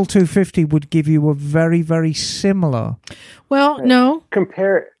a Rebel 250 would give you a very, very similar. Well, no.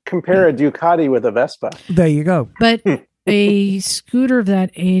 Compare a Ducati with a Vespa. There you go. But a scooter of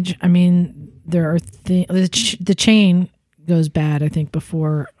that age, I mean, there are the chain goes bad, I think,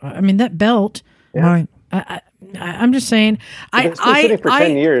 before. I mean, that belt, Yeah. Right. I'm just saying. If it's been sitting for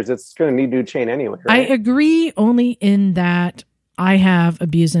 10 years, it's going to need new chain anyway, right? I agree only in that I have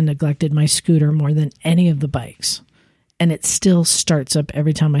abused and neglected my scooter more than any of the bikes. And it still starts up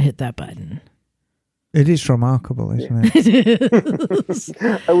every time I hit that button. It is remarkable, isn't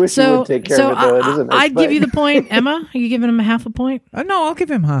it? I wish you would take care of it, though. It is a nice I'd give you the bike. point. Emma, are you giving him a half a point? No, I'll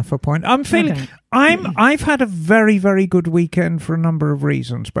give him half a point. I'm feeling. Okay. I've had a very, very good weekend for a number of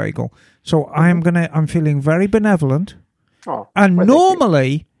reasons, Bagel. So I'm feeling very benevolent. Oh, And well, thank you.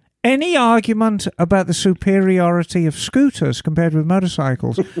 normally, any argument about the superiority of scooters compared with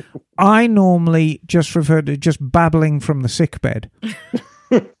motorcycles, I normally just refer to just babbling from the sickbed.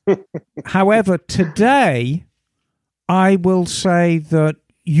 However, today, I will say that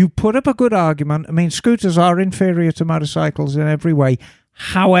you put up a good argument. I mean, scooters are inferior to motorcycles in every way.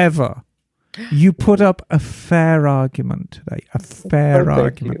 However, you put up a fair argument today. A fair Thank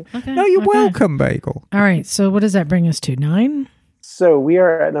argument. you. Okay, No, you're okay. welcome, Bagel. All right. So what does that bring us to? 9? So we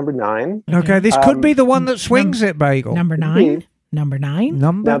are at number 9. Okay, this could be the one that swings it, Bagel. Number 9? Indeed. Number 9?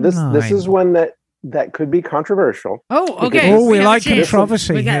 Number Now, this 9. is one that could be controversial. Oh, okay. Oh, we got a like chance.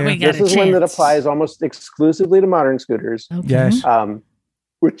 controversy We got here. This a is one that chance. applies almost exclusively to modern scooters, Okay. Yes.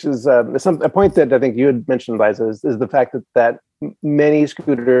 which is a point that I think you had mentioned, Liza, is the fact that many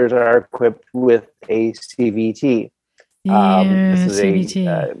scooters are equipped with a CVT. Yeah, This is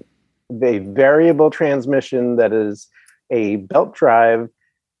CVT. a variable transmission that is a belt drive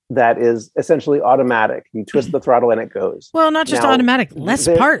that is essentially automatic. You twist the throttle and it goes. Well, not just Now, automatic, less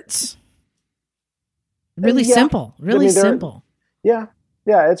there- parts. Really Yeah. simple. Really I mean, there- simple. Yeah,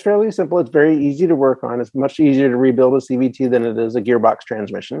 it's fairly simple. It's very easy to work on. It's much easier to rebuild a CVT than it is a gearbox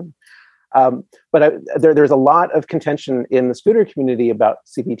transmission. But there's a lot of contention in the scooter community about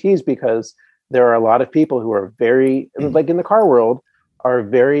CVTs because there are a lot of people who are very, like in the car world, are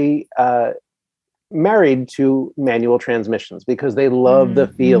very married to manual transmissions because they love the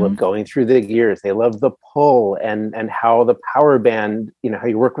feel of going through the gears. They love the pull and how the power band, how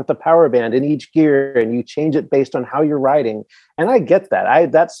you work with the power band in each gear and you change it based on how you're riding. And I get that.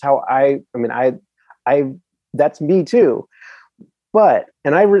 That's me too. But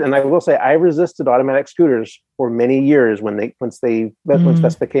I will say I resisted automatic scooters for many years when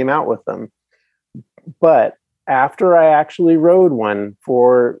Vespa came out with them. But after I actually rode one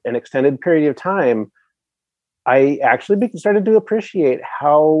for an extended period of time, I actually started to appreciate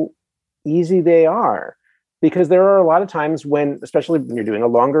how easy they are. Because there are a lot of times when, especially when you're doing a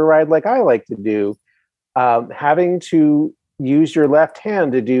longer ride like I like to do, having to use your left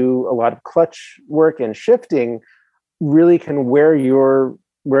hand to do a lot of clutch work and shifting really can wear your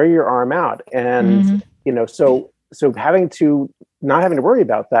arm out. And, so having to not having to worry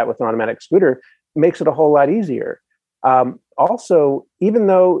about that with an automatic scooter makes it a whole lot easier. Also, even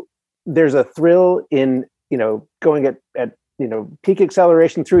though there's a thrill in, going at peak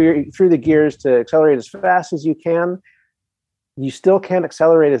acceleration through the gears to accelerate as fast as you can, you still can't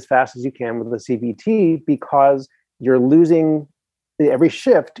accelerate as fast as you can with the CVT because you're losing every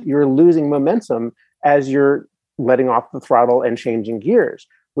shift, you're losing momentum as you're letting off the throttle and changing gears.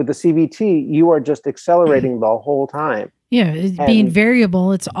 With the CVT, you are just accelerating the whole time. Yeah, being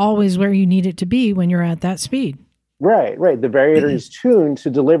variable, it's always where you need it to be when you're at that speed. Right. The variator is tuned to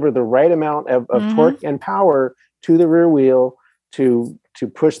deliver the right amount of torque and power to the rear wheel to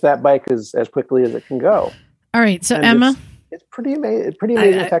push that bike as quickly as it can go. All right, so And Emma, it's pretty amazing.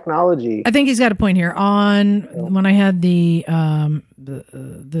 Amazing technology. I think he's got a point here. When I had the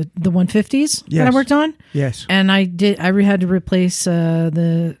 150s that I Yes. worked on, Yes. and I had to replace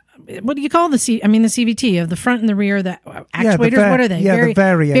what do you call the CVT of the front and the rear, the actuators? What are they? The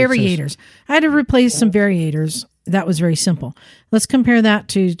variators. Variators. I had to replace some variators. That was very simple. Let's compare that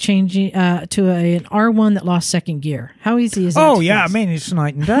to changing to an R1 that lost second gear. How easy is that? Oh, to yeah. I fix? mean, it's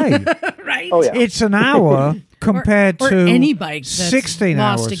night and day. Right. Oh, yeah. It's an hour compared or to any bike that's 16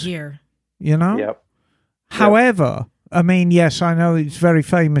 lost hours. a gear. Yep. However, I mean, yes, I know it's very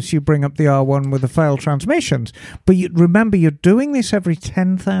famous you bring up the R1 with the failed transmissions, but remember, you're doing this every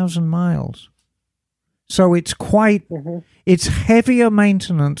 10,000 miles. So it's quite, it's heavier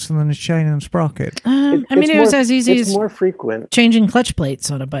maintenance than a chain and sprocket. It was as easy it's as more frequent. changing clutch plates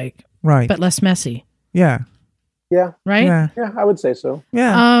on a bike, Right. but less messy, Yeah. Yeah. right? Yeah. Yeah, I would say so.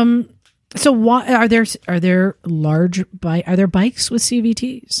 Yeah. So why are there bikes with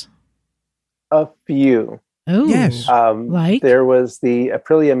CVTs? A few. Oh, Yes. Like? There was the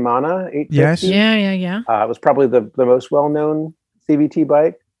Aprilia Mana 850. Yes. Yeah. It was probably the most well-known CVT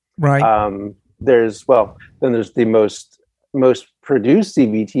bike. Right. There's the most produced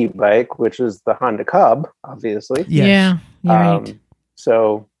CVT bike, which is the Honda Cub, obviously. Yes. Yeah, you're right.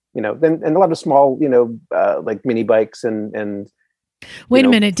 So and a lot of small, like mini bikes and. Wait a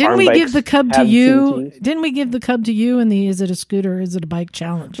minute! Didn't we give the Cub to you? CVTs. Didn't we give the Cub to you in the "Is it a scooter? Is it a bike?"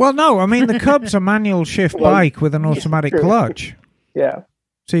 challenge? Well, no, I mean the Cub's a manual shift bike with an automatic clutch, Yeah.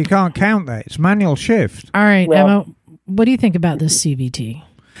 so you can't count that. It's manual shift. All right, Well- Emma, what do you think about this CVT?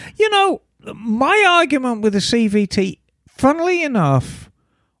 My argument with the CVT, funnily enough,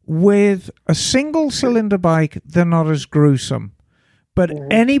 with a single-cylinder bike, they're not as gruesome. But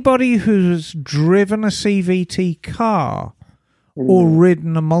anybody who's driven a CVT car or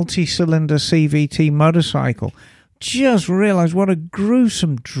ridden a multi-cylinder CVT motorcycle just realize what a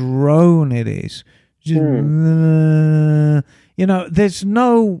gruesome drone it is. Just, there's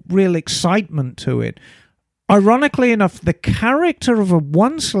no real excitement to it. Ironically enough, the character of a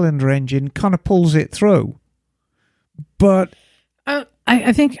one-cylinder engine kind of pulls it through. But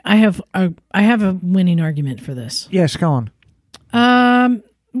I think I have a winning argument for this. yes, go on.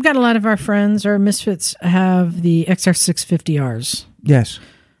 We've got a lot of our friends, our misfits, have the XR650Rs. Yes,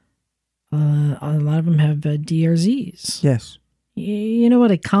 A lot of them have DRZs. yes. You know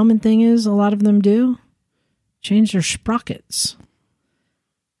what a common thing is a lot of them do? Change their sprockets.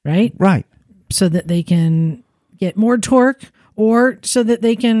 Right? Right. So that they can get more torque or so that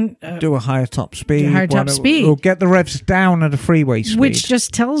they can... Do a higher top speed. speed. Or get the revs down at a freeway speed. Which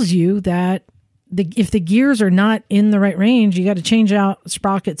just tells you that if the gears are not in the right range, you got to change out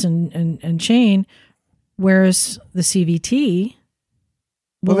sprockets and chain, whereas the CVT...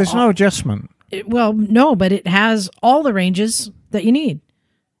 Well, there's no adjustment. No, but it has all the ranges that you need.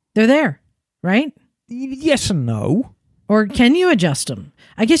 They're there, right? Yes and no. Or can you adjust them?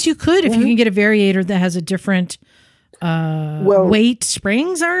 I guess you could if you can get a variator that has a different weight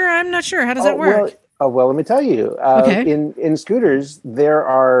springs, or I'm not sure. How does that work? Well, let me tell you. Okay. In scooters, there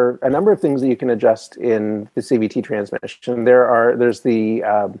are a number of things that you can adjust in the CVT transmission. There's the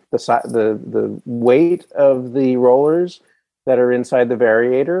weight of the rollers that are inside the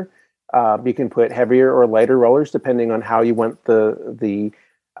variator. You can put heavier or lighter rollers depending on how you want the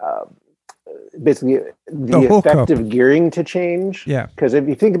basically the effective gearing to change. Yeah. Because if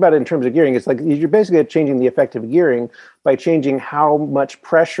you think about it in terms of gearing, it's like you're basically changing the effective gearing by changing how much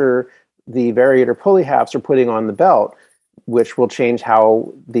pressure the variator pulley halves are putting on the belt, which will change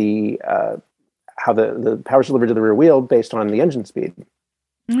how the power is delivered to the rear wheel based on the engine speed.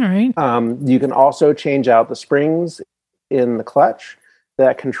 All right. You can also change out the springs in the clutch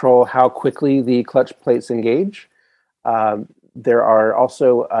that control how quickly the clutch plates engage. There are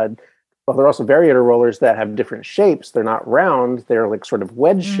also variator rollers that have different shapes. They're not round. They're like sort of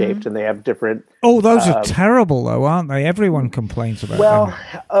wedge shaped, and they have different. Oh, those are terrible, though, aren't they? Everyone complains about them. Well,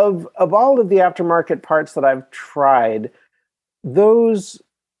 of all of the aftermarket parts that I've tried, those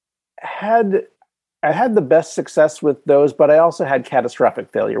I had the best success with those, but I also had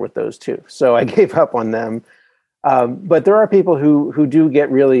catastrophic failure with those too. So I gave up on them. But there are people who do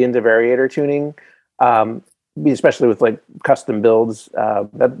get really into variator tuning, especially with like custom builds. I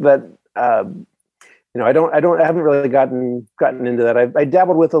haven't really gotten into that. I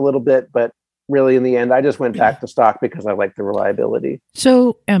dabbled with a little bit, but really in the end, I just went back to stock because I like the reliability.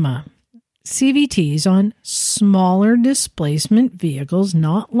 So, Emma, CVTs on smaller displacement vehicles,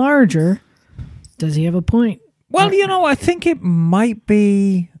 not larger. Does he have a point? Well, I think it might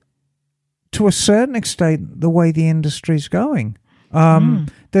be, to a certain extent, the way the industry's going.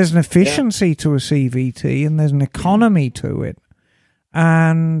 There's an efficiency to a CVT and there's an economy to it.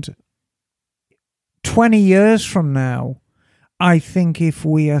 And 20 years from now, I think if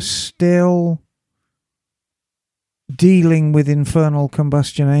we are still dealing with internal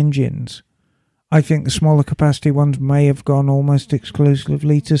combustion engines, I think the smaller capacity ones may have gone almost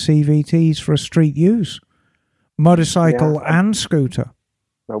exclusively to CVTs for a street use, motorcycle and scooter.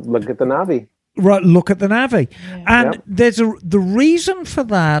 Well, look at the Navi. Right, look at the Navi. Yeah. And there's the reason for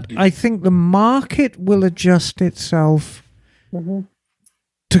that, I think the market will adjust itself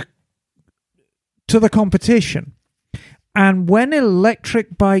to the competition. And when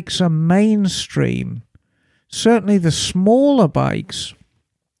electric bikes are mainstream, certainly the smaller bikes,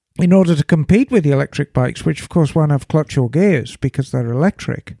 in order to compete with the electric bikes, which of course won't have clutch or gears because they're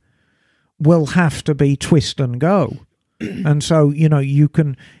electric, will have to be twist and go. And so, you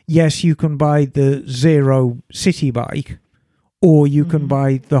can buy the Zero city bike, or you can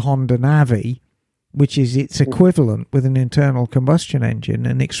buy the Honda Navi, which is its equivalent with an internal combustion engine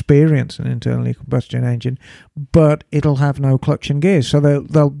and experience an internal combustion engine, but it'll have no clutch and gears. So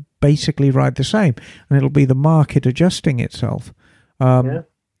they'll basically ride the same, and it'll be the market adjusting itself.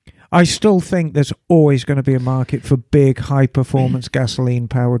 I still think there's always going to be a market for big, high-performance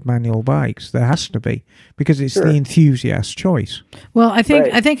gasoline-powered manual bikes. There has to be, because it's the enthusiast choice. Well, I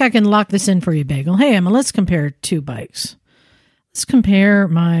think I can lock this in for you, Bagel. Hey, Emma, let's compare two bikes. Let's compare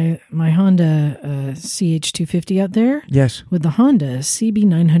my Honda CH250 out there Yes. with the Honda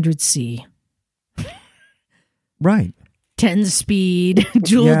CB900C. Right. 10-speed,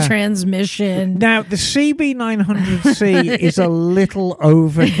 dual transmission. Now, the CB900C is a little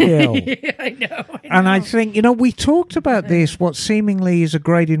overkill. I know. And I think, we talked about this, what seemingly is a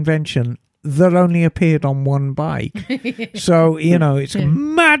great invention that only appeared on one bike. So, it's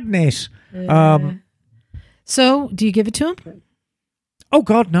madness. So, do you give it to him? Oh,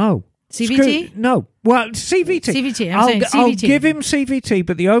 God, no. CVT? No. Well, CVT. CVT. I'll CVT. give him CVT,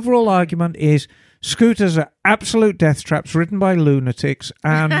 but the overall argument is scooters are absolute death traps written by lunatics,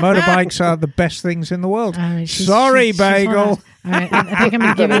 and motorbikes are the best things in the world. Right, Sorry, Bagel. All right, I think I'm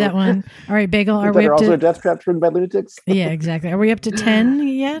going to give you that one. All right, Bagel, are we They're up also to... death traps written by lunatics? Yeah, exactly. Are we up to 10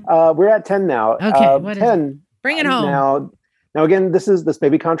 yet? We're at 10 now. Okay, what is 10. Bring it home. Now again, this may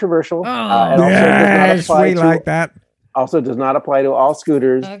be controversial. Oh. Yes, we like that. Also does not apply to all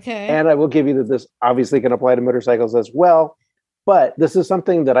scooters. Okay. And I will give you that this obviously can apply to motorcycles as well. But this is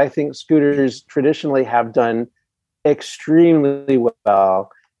something that I think scooters traditionally have done extremely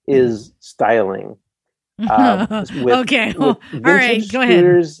well, is styling. Okay. All right, go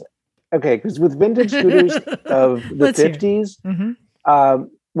scooters, ahead. Okay, because with vintage scooters of the 50s,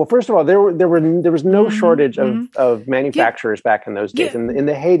 well, first of all, there was no shortage of manufacturers back in those days. In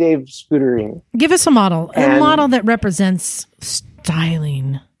the heyday of scootering. Give us a model that represents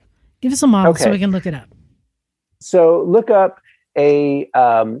styling. Give us a model so we can look it up. So look up a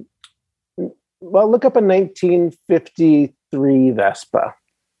 1953 Vespa.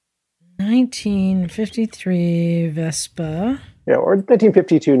 1953 Vespa. Yeah, or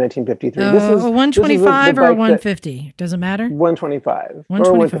 1952, 1953. This is a 125 or a 150. Does it matter? 125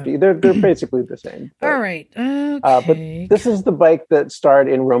 or 150. They're basically the same. All right. Okay. But this is the bike that starred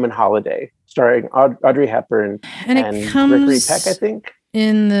in Roman Holiday, starring Audrey Hepburn and Gregory Peck, I think.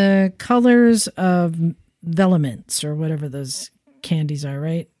 In the colors of Velements or whatever those candies are,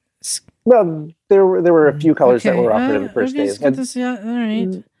 right? Well, there were a few colors that were offered in the first days. All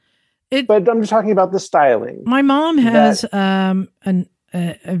right. But I'm just talking about the styling. My mom has a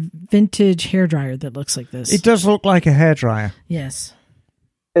vintage hairdryer that looks like this. It does look like a hairdryer. Yes.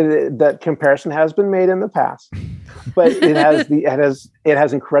 That comparison has been made in the past, but it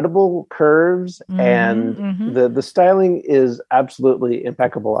has incredible curves, and the styling is absolutely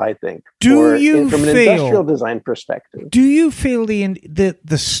impeccable. I think. From an industrial design perspective? Do you feel the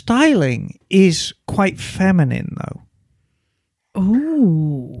styling is quite feminine though?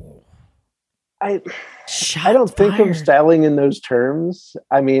 Ooh. I don't think of styling in those terms.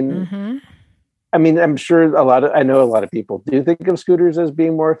 I mean, I'm sure I know a lot of people do think of scooters as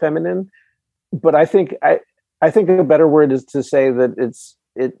being more feminine, but I think a better word is to say that it's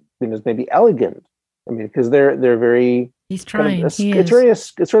maybe elegant. I mean, because they're very. He's trying. It's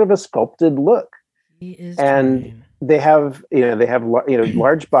sort of a sculpted look. He is and trying. They have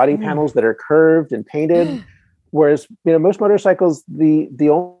large body panels that are curved and painted. Whereas, most motorcycles, the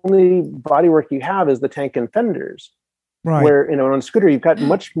only bodywork you have is the tank and fenders. Right. Where, on a scooter, you've got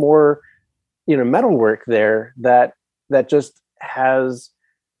much more, metalwork there that just has,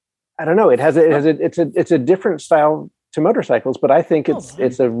 I don't know, it's a different style to motorcycles, but I think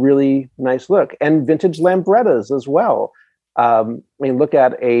it's a really nice look. And vintage Lambrettas as well. Look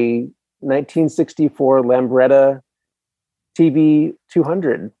at a 1964 Lambretta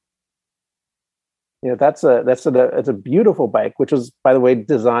TB200. It's a beautiful bike, which was, by the way,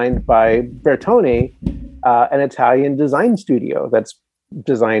 designed by Bertone, an Italian design studio that's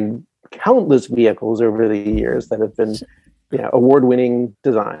designed countless vehicles over the years that have been, award-winning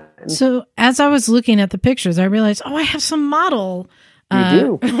design. So as I was looking at the pictures, I realized, I have some model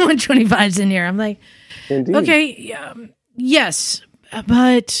 125s in here. I'm like, indeed. Okay, yes,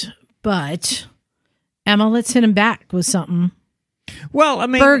 but Emma, let's hit him back with something. Well, I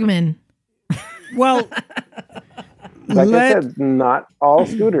mean, Bergman. Well, I said, not all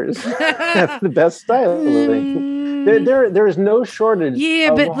scooters. That's the best styling. There is no shortage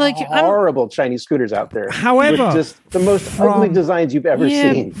of horrible Chinese scooters out there. However, with just the most ugly designs you've ever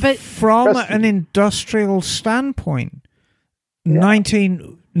seen. But from an industrial standpoint,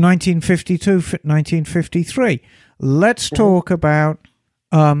 1952, 1953. Let's talk about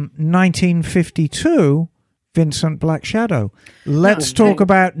 1952. Vincent Black Shadow. Let's talk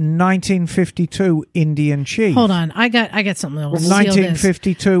about 1952 Indian Chief. Hold on, I got something else.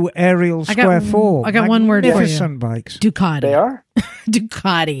 1952 Ariel Square 4. I got one word for you. Magnificent bikes. Ducati. They are?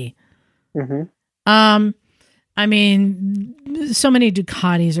 Ducati. Mhm. I mean, so many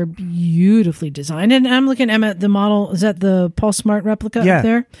Ducatis are beautifully designed, and I'm looking at the model. Is that the Paul Smart replica Yeah. up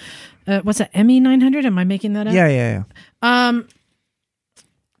there? What's that? ME 900? Am I making that up? Yeah.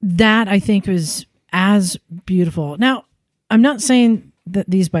 That I think was as beautiful. Now, I'm not saying that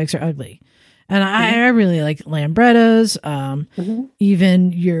these bikes are ugly, and I really like Lambrettas.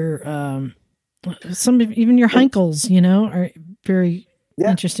 Even your even your Henkels, are very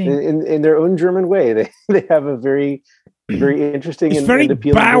interesting. In their own German way, they have a very interesting It's and very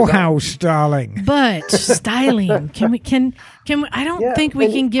appealing Bauhaus, darling. But styling, can we? I don't think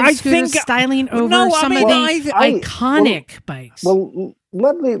we can give I scooters think- styling over No, I some mean, of the I- iconic bikes. Well,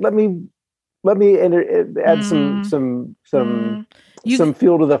 let me add some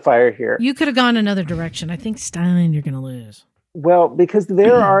fuel to the fire here. You could have gone another direction. I think styling, you're going to lose. Well, because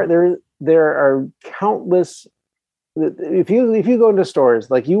there are countless. If you go into stores,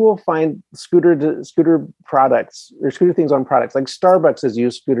 like, you will find scooter products or scooter things on products. Like Starbucks has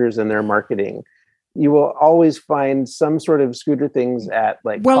used scooters in their marketing. You will always find some sort of scooter things at,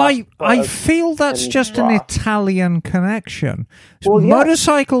 like. Well, Cost I Plus feel that's and just an Roth. Italian connection. Well, yes,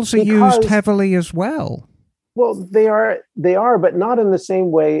 Motorcycles are because- used heavily as well. Well, they are, but not in the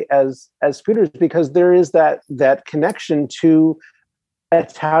same way as scooters, because there is that connection to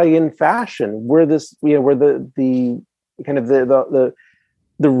Italian fashion, where where the kind of the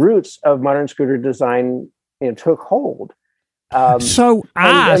roots of modern scooter design took hold. These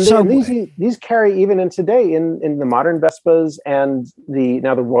carry even in today in the modern Vespas and the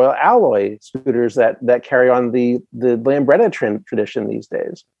Royal Alloy scooters that carry on the Lambretta tradition these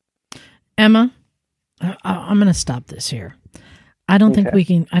days. Emma, I'm going to stop this here. I don't think we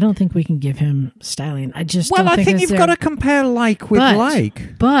can. I don't think we can give him styling. I just don't I think it's you've there. got to compare like with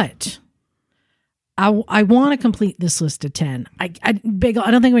like. But I want to complete this list of 10. Bagel,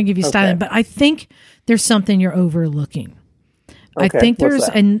 I don't think we can give you styling, but I think there's something you're overlooking. I think there's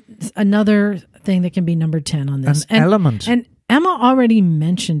another thing that can be number 10 on this. An element. And Emma already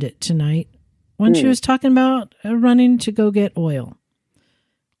mentioned it tonight when she was talking about running to go get oil.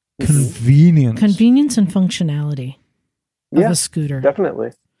 Convenience and functionality of a scooter.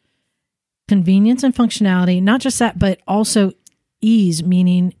 Definitely. Convenience and functionality, not just that, but also ease,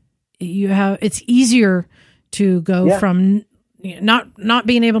 meaning it's easier to go from not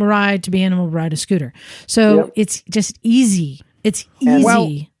being able to ride to being able to ride a scooter. So it's just easy. It's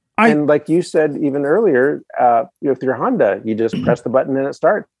easy. And like you said even earlier, with your Honda, you just press the button and it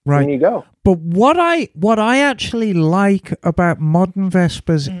starts. Right. And you go. But what I actually like about modern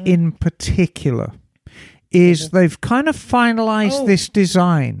Vespas in particular is they've kind of finalized this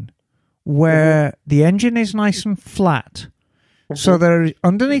design where the engine is nice and flat. So there,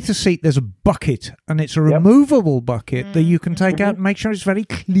 underneath the seat, there's a bucket, and it's a removable bucket that you can take out and make sure it's very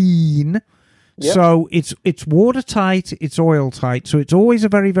clean. Yep. So it's watertight, it's oil tight, so it's always a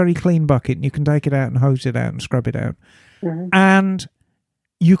very, very clean bucket, and you can take it out and hose it out and scrub it out. And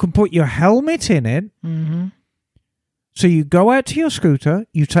you can put your helmet in it. So you go out to your scooter,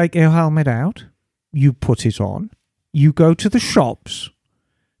 you take your helmet out, you put it on, you go to the shops,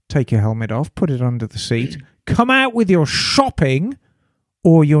 take your helmet off, put it under the seat, come out with your shopping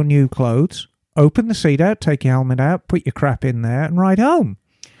or your new clothes, open the seat out, take your helmet out, put your crap in there, and ride home.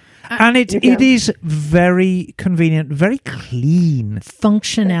 And it is very convenient, very clean.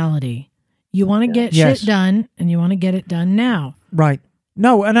 Functionality. You want to get shit done, and you want to get it done now. Right.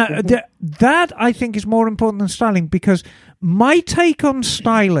 No, and that I think is more important than styling, because my take on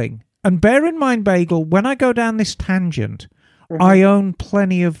styling, and bear in mind, Bagel, when I go down this tangent, I own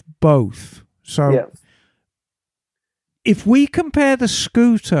plenty of both. So if we compare the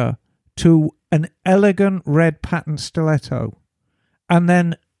scooter to an elegant red patent stiletto, and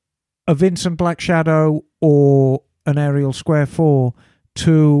then a Vincent Black Shadow or an Ariel Square 4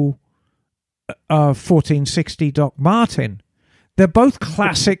 to a 1460 Doc Martin, they're both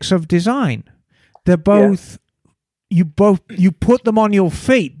classics of design. They're both you put them on your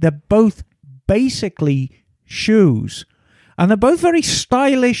feet. They're both basically shoes, and they're both very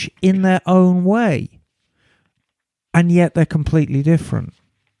stylish in their own way, and yet they're completely different.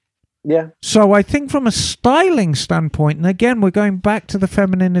 Yeah. So I think from a styling standpoint, and again, we're going back to the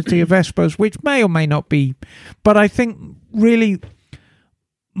femininity of Vespas, which may or may not be, but I think really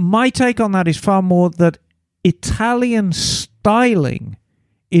my take on that is far more that Italian styling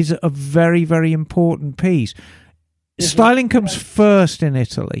is a very, very important piece. Styling comes first in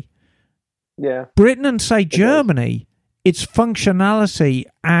Italy. Yeah. Britain and, say, Germany, it's functionality,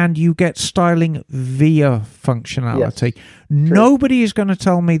 and you get styling via functionality. Yes. Nobody is going to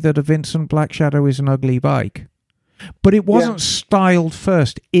tell me that a Vincent Black Shadow is an ugly bike. but it wasn't styled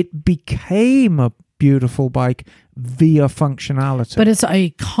first. It became a beautiful bike via functionality. But it's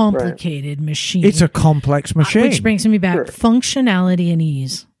a complicated machine. It's a complex machine. Which brings me back. Sure. Functionality and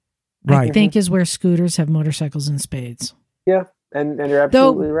ease, I Right. think, is where scooters have motorcycles in spades. Yeah, and you're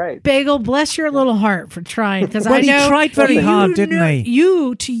absolutely right. Bagel, bless your little heart for trying, because Well, I he know tried very you hard, didn't know-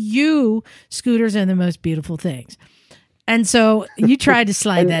 he? To you, scooters are the most beautiful things, and so you tried to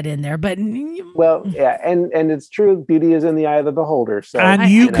slide that in there, but Well, yeah, and it's true. Beauty is in the eye of the beholder. So, And I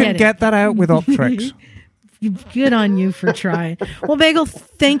you get can it. get that out with Optrix. good on you for trying. Well, Bagel,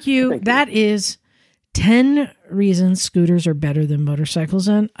 thank you. That is 10 reasons scooters are better than motorcycles,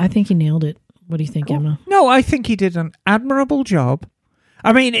 and I think you nailed it. What do you think, Emma? No, I think he did an admirable job.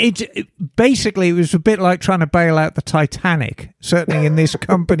 I mean, basically it was a bit like trying to bail out the Titanic, certainly in this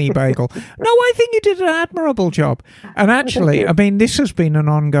company, Bagel. No, I think you did an admirable job. And actually, I mean, this has been an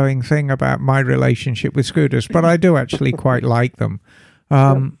ongoing thing about my relationship with scooters, but I do actually quite like them.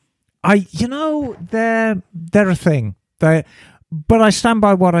 They're a thing. But I stand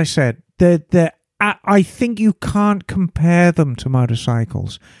by what I said. I think you can't compare them to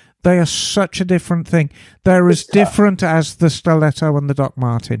motorcycles. They are such a different thing. They're as different as the Stiletto and the Doc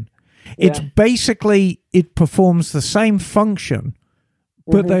Martin. It's basically, it performs the same function,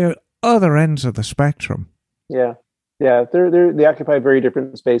 but they are other ends of the spectrum. Yeah. They occupy very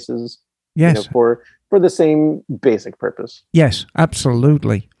different spaces. Yes. For the same basic purpose. Yes,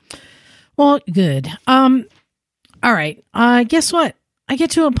 absolutely. Well, good. All right. Guess what? I get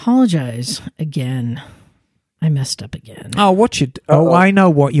to apologize again. I messed up again. Oh, I know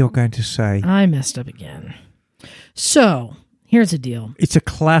what you're going to say. I messed up again. So, here's the deal. It's a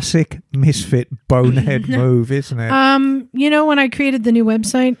classic misfit bonehead move, isn't it? When I created the new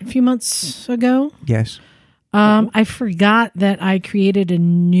website a few months ago, Yes. I forgot that I created a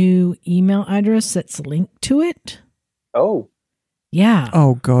new email address that's linked to it. Oh. Yeah.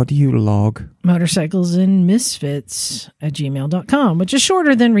 Oh, God, you log. motorcyclesandmisfits@gmail.com, which is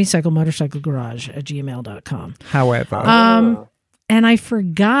shorter than recyclemotorcyclegarage@gmail.com. However. And I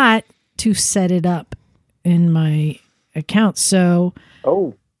forgot to set it up in my account. So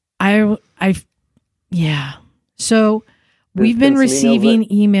Oh. So we've been been some receiving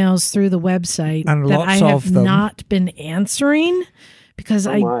emails through the website And that lots I have of them. not been answering because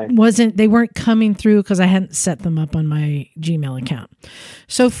my. they weren't coming through because I hadn't set them up on my Gmail account.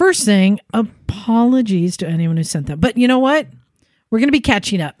 So first thing, apologies to anyone who sent them. But you know what? We're going to be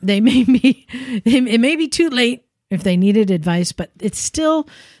catching up. It may be too late if they needed advice, but it's still,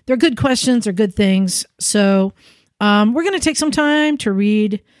 they're good questions, they're good things. So we're going to take some time to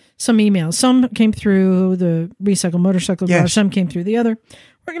read some emails. Some came through the Recycle Motorcycle Garage, Yes. some came through the other.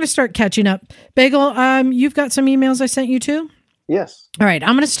 We're going to start catching up. Bagel, you've got some emails I sent you too? Yes. All right,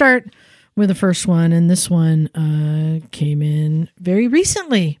 I'm going to start with the first one, and this one came in very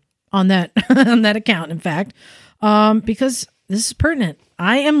recently on that on that account, in fact, because this is pertinent.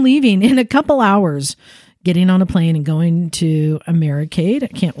 I am leaving in a couple hours, getting on a plane and going to Americade. I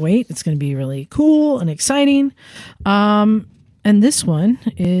can't wait. It's going to be really cool and exciting. And this one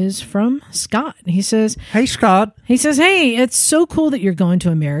is from Scott. He says, Hey, Scott. hey, it's so cool that you're going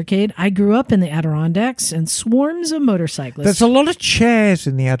to Americade. I grew up in the Adirondacks and swarms of motorcyclists. There's a lot of chairs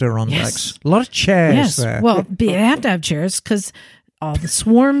in the Adirondacks. Yes. A lot of chairs Yes. there. Well, they have to have chairs because all the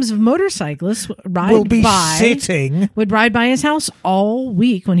swarms of motorcyclists Will be would ride by his house all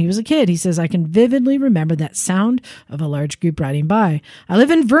week when he was a kid. He says, I can vividly remember that sound of a large group riding by. I live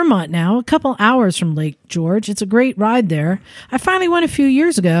in Vermont now, a couple hours from Lake George. It's a great ride there. I finally went a few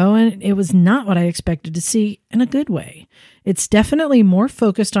years ago, and it was not what I expected to see in a good way. It's definitely more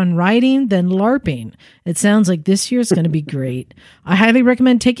focused on riding than LARPing. It sounds like this year is going to be great. I highly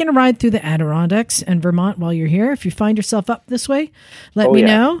recommend taking a ride through the Adirondacks and Vermont while you're here. If you find yourself up this way, let me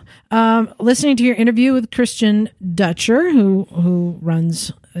know. Listening to your interview with Christian Dutcher, who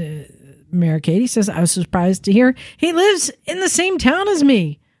runs Americade, he says, I was surprised to hear he lives in the same town as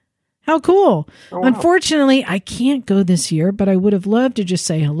me. How cool. Oh, wow. Unfortunately, I can't go this year, but I would have loved to just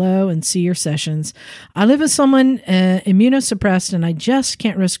say hello and see your sessions. I live with someone immunosuppressed, and I just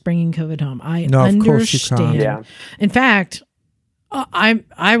can't risk bringing COVID home. I of course you understand. can't. Yeah. In fact,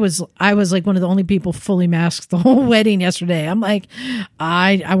 I was like one of the only people fully masked the whole wedding yesterday. I'm like,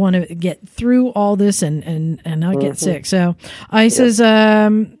 I want to get through all this and not get sick. So I says, I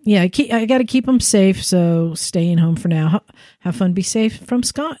got to keep them safe. So staying home for now. Have fun, be safe. From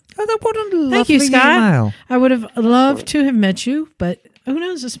Scott. Oh, what a lovely Thank you, Scott. email. I would have loved to have met you, but who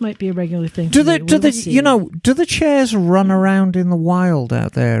knows? This might be a regular thing. Do for me. the We'll see. do the chairs run around in the wild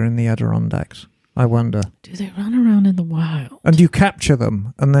out there in the Adirondacks? I wonder. Do they run around in the wild? And you capture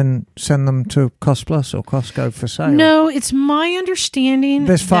them and then send them to Cost Plus or Costco for sale? No, it's my understanding.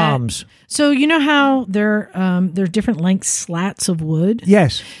 There's that- farms. So you know how there are different length slats of wood?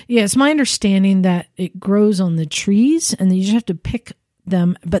 Yes. Yeah, it's my understanding that it grows on the trees and then you just have to pick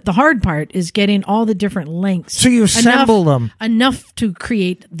them. But the hard part is getting all the different lengths. So you assemble them. Enough to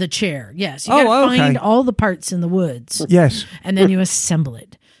create the chair. Yes. You Oh, gotta okay. find all the parts in the woods Yes. and then you assemble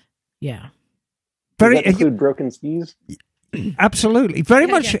it. Yeah. Does that include broken skis? Absolutely. Very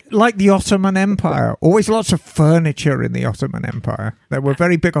Yeah, much yeah. like the Ottoman Empire. Always lots of furniture in the Ottoman Empire. They were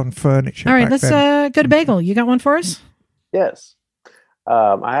very big on furniture. All right, back let's then. go to Bagel. You got one for us? Yes.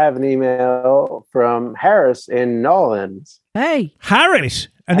 I have an email from Harris in Nolans. Hey. Harris.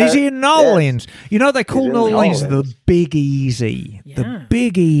 And is he in Nolans? You know, they call in Nolans the Nolans. Big Easy. Yeah. The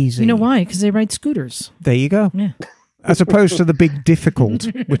Big Easy. You know why? Because they ride scooters. There you go. Yeah. As opposed to the Big Difficult,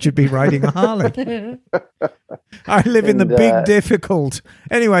 which would be riding a Harley. I live in the And, Big Difficult.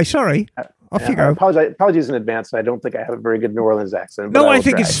 Anyway, sorry. Off you go. Apologies in advance. I don't think I have a very good New Orleans accent. No, but I will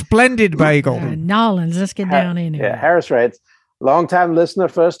think try. it's splendid, Bagel. Nolans, let's get down in here. Yeah, Harris writes, long-time listener,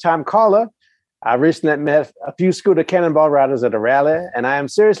 first-time caller. I recently met a few scooter cannonball riders at a rally, and I am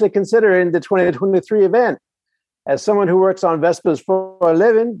seriously considering the 2023 event. As someone who works on Vespas for a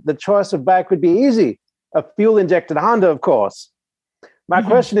living, the choice of bike would be easy. A fuel-injected Honda, of course. My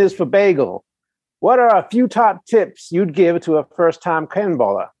question is for Bagel. What are a few top tips you'd give to a first-time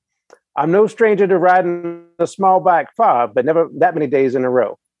cannonballer? I'm no stranger to riding a small bike far, but never that many days in a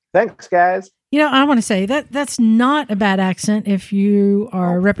row. Thanks, guys. You know, I want to say that's not a bad accent if you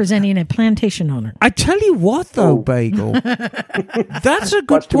are representing a plantation owner. I tell you what, though, Oh. Bagel, that's a good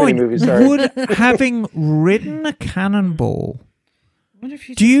Watched too many point. movies, sorry. Would having ridden a cannonball, What if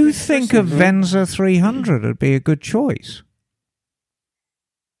you do you think a Venza 300 would be a good choice?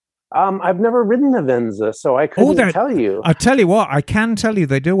 I've never ridden a Venza, so I couldn't they're- tell you. I tell you what, I can tell you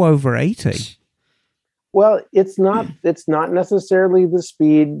they do over 80. Well, it's not necessarily the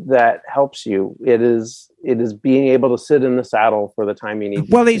speed that helps you. It is being able to sit in the saddle for the time you need.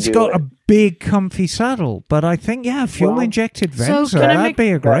 Well, to it's do got it. a big, comfy saddle, but I think, fuel-injected Venza, So can I that'd make,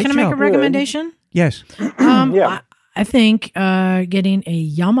 be a great can I make a job. recommendation? Yes. Yeah. I think getting a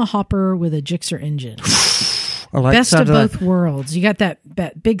Yamaha hopper with a Gixxer engine. I like Best that, of both worlds. You got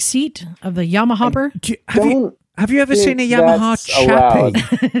that big seat of the Yamaha hopper? Have you ever seen a think Yamaha that's allowed.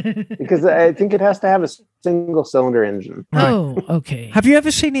 Chappie? because I think it has to have a single cylinder engine. Oh, okay. Have you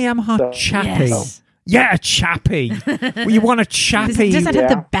ever seen a Yamaha Chappie? Yes. Yeah, a Chappie. Well, you want a Chappie? Does that have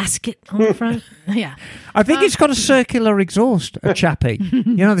the Yeah. basket on the front? Yeah. I think it's got a circular exhaust. A Chappie.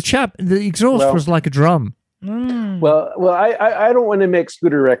 The exhaust Well- was like a drum. Well, I don't want to make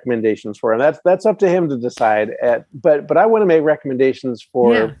scooter recommendations for him. That's up to him to decide. But I want to make recommendations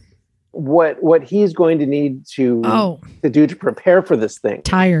for Yeah. what he's going to need to do to prepare for this thing.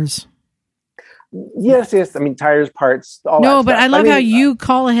 Tires. Yes. I mean, tires, parts, all that No, but stuff. I love mean, how you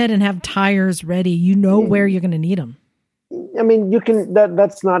call ahead and have tires ready. You know where you're going to need them. I mean, you can.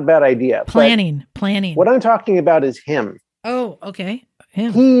 That's not a bad idea. But Planning. what I'm talking about is him. Oh, okay.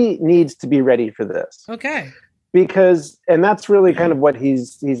 Him. He needs to be ready for this. Okay. Because, and that's really kind of what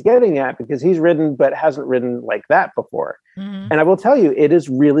he's getting at, because he's ridden but hasn't ridden like that before. Mhm. And I will tell you, it is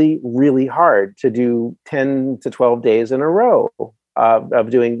really, really hard to do 10 to 12 days in a row of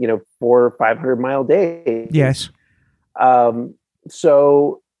doing 400 or 500 mile days. Yes.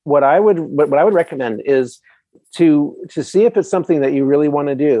 So what I would recommend is to see if it's something that you really want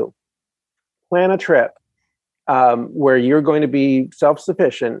to do. Plan a trip where you're going to be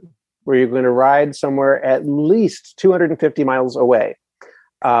self-sufficient, where you're going to ride somewhere at least 250 miles away.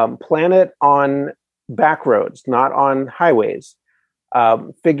 Plan it on back roads, not on highways.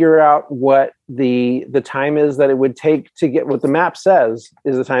 Figure out what the time is that it would take to get, what the map says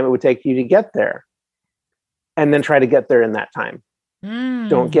is the time it would take you to get there. And then try to get there in that time.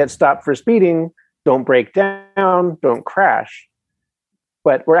 Don't get stopped for speeding. Don't break down. Don't crash.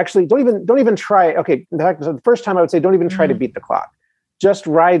 But we're actually, don't even try. Okay. In fact, the first time I would say, don't even try to beat the clock. Just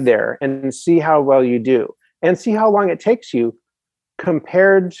ride there and see how well you do, and see how long it takes you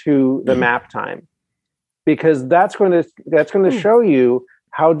compared to the map time, because that's going to show you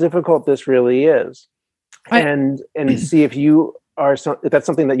how difficult this really is, and see if you are if that's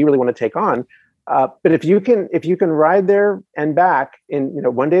something that you really want to take on. But if you can ride there and back in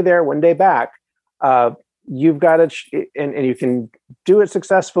one day there, one day back, you've got it, and you can do it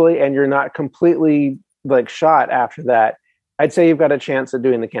successfully, and you're not completely like shot after that. I'd say you've got a chance at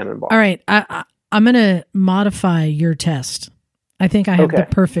doing the cannonball. All right. I'm going to modify your test. I think I have the Okay.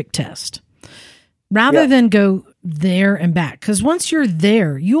 perfect test. rather Yeah. than go there and back. Because once you're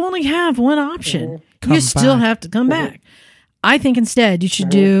there, you only have one option. Come You still back. have to come back. I think instead you should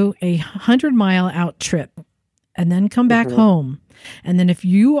do a 100-mile out trip and then come back home. And then if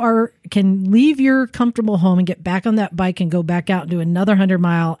you can leave your comfortable home and get back on that bike and go back out and do another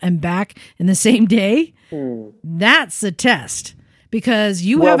 100-mile and back in the same day, that's a test. Because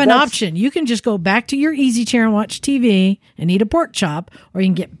you Well, have an that's- option. You can just go back to your easy chair and watch TV and eat a pork chop, or you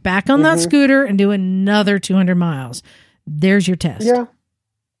can get back on that scooter and do another 200 miles. There's your test. Yeah.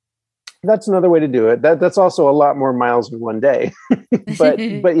 That's another way to do it. That's also a lot more miles in one day.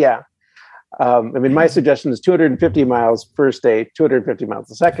 but yeah. I mean, my suggestion is 250 miles first day, 250 miles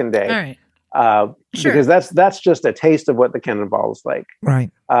the second day. All right. Sure. Because that's just a taste of what the cannonball is like.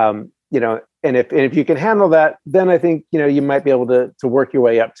 Right. And if you can handle that, then I think, you might be able to work your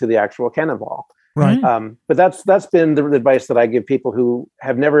way up to the actual cannonball. Right. But that's been the advice that I give people who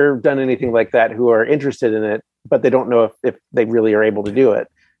have never done anything like that, who are interested in it, but they don't know if they really are able to do it.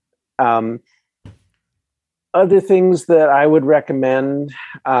 Other things that I would recommend,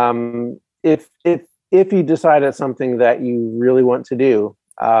 if you decide it's something that you really want to do,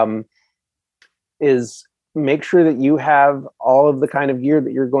 is make sure that you have all of the kind of gear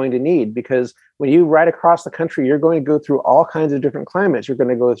that you're going to need, because when you ride across the country, you're going to go through all kinds of different climates. You're going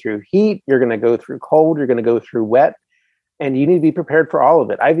to go through heat, you're going to go through cold, you're going to go through wet, and you need to be prepared for all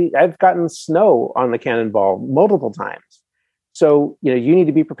of it. I've gotten snow on the Cannonball multiple times. So, you need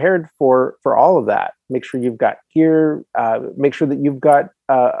to be prepared for all of that. Make sure you've got gear, make sure that you've got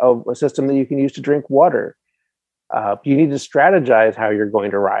a system that you can use to drink water. You need to strategize how you're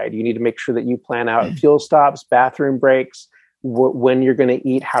going to ride. You need to make sure that you plan out fuel stops, bathroom breaks, when you're going to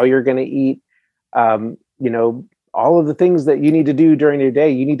eat, how you're going to eat. All of the things that you need to do during your day,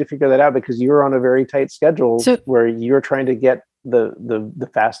 you need to figure that out, because you're on a very tight schedule where you're trying to get the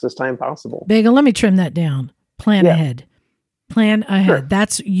fastest time possible. Bagel, let me trim that down. Plan ahead. Plan ahead. Sure.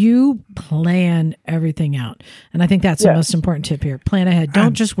 That's you plan everything out. And I think that's the most important tip here. Plan ahead.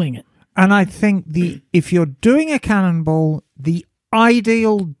 Don't just wing it. And I think if you're doing a cannonball, the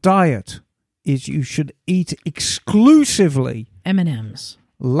ideal diet is you should eat exclusively M&M's.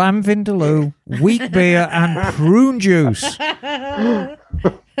 lamb vindaloo, wheat beer, and prune juice.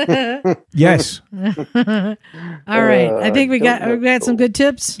 Yes. All right. I think we got some good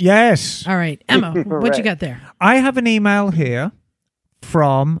tips. Yes. All right. Emma, what you got there? I have an email here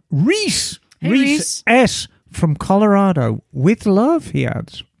from Reese. Hey, Reese. S. from Colorado. With love, he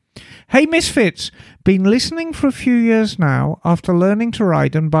adds. Hey, Misfits. Been listening for a few years now after learning to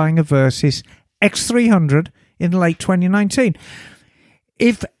ride and buying a Versys X300 in late 2019.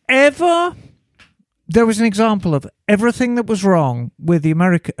 If ever there was an example of everything that was wrong with the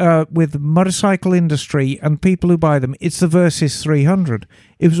with the motorcycle industry and people who buy them, it's the Versys 300.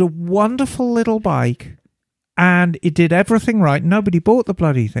 It was a wonderful little bike, and it did everything right. Nobody bought the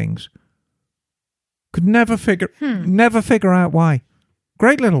bloody things. Could never figure out why.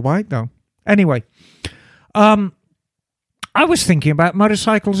 Great little bike, though. Anyway, I was thinking about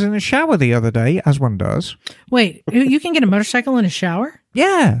motorcycles in the shower the other day, as one does. Wait, you can get a motorcycle in a shower?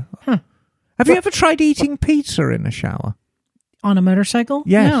 Yeah. Huh. Have you ever tried eating pizza in a shower? On a motorcycle?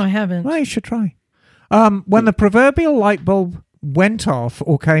 Yes. No, I haven't. Well, you should try. When the proverbial light bulb went off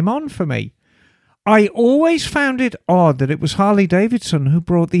or came on for me, I always found it odd that it was Harley Davidson who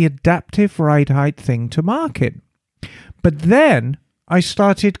brought the adaptive ride height thing to market. But then I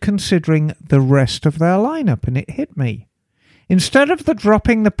started considering the rest of their lineup, and it hit me. Instead of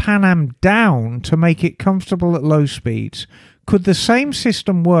dropping the Pan Am down to make it comfortable at low speeds, could the same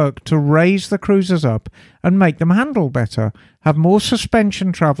system work to raise the cruisers up and make them handle better, have more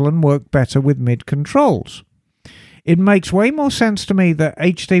suspension travel, and work better with mid-controls? It makes way more sense to me that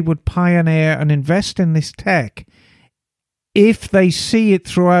HD would pioneer and invest in this tech if they see it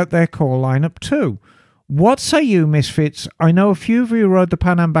throughout their core lineup too. What say you, Misfits? I know a few of you rode the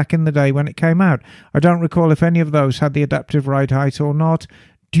Pan Am back in the day when it came out. I don't recall if any of those had the adaptive ride height or not.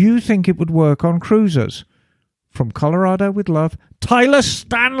 Do you think it would work on cruisers? From Colorado with love, Tyler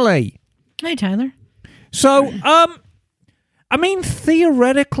Stanley. Hey, Tyler. So, I mean,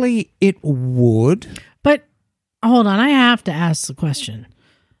 theoretically it would. But hold on, I have to ask the question.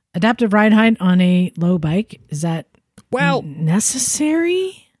 Adaptive ride height on a low bike, is that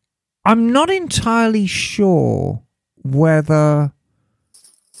necessary? I'm not entirely sure whether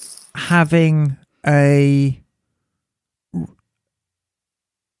having a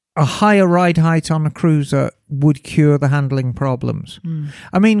higher ride height on a cruiser would cure the handling problems.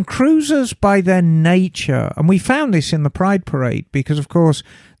 I mean, cruisers by their nature, and we found this in the Pride Parade, because of course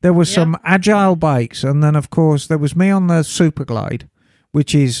there were some agile bikes, and then of course there was me on the Super Glide,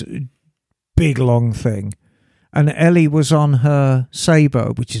 which is big long thing, and Ellie was on her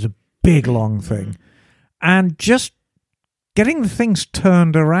Sabre, which is a big long thing, and just getting the things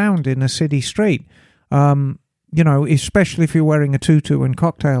turned around in a city street, especially if you're wearing a tutu and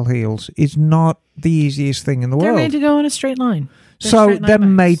cocktail heels, is not the easiest thing in the They're world. made to go in a straight line. They're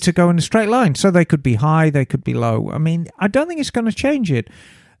made to go in a straight line. So they could be high, they could be low. I mean, I don't think it's going to change it.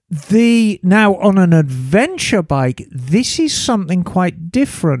 Now, on an adventure bike, this is something quite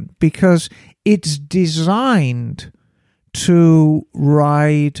different because it's designed to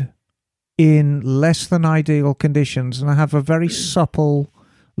ride in less than ideal conditions and have a very supple,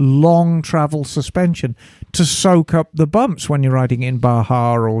 long travel suspension to soak up the bumps when you're riding in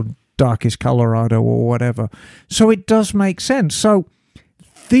Baja or darkest Colorado or whatever. So it does make sense. So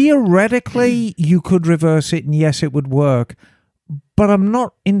theoretically, you could reverse it and yes, it would work. But I'm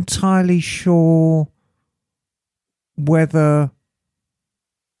not entirely sure whether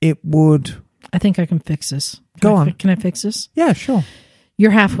it would. I think I can fix this. Go on. Can I fix this? Yeah, sure.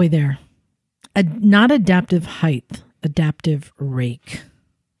 You're halfway there. Not adaptive height, adaptive rake.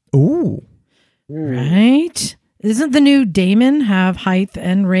 Ooh. Right? Isn't the new Damon have height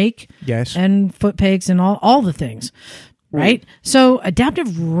and rake? Yes. And foot pegs and all the things. Right? So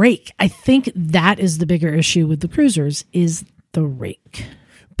adaptive rake, I think that is the bigger issue with the cruisers is the rake.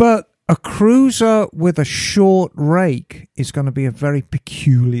 But a cruiser with a short rake is going to be a very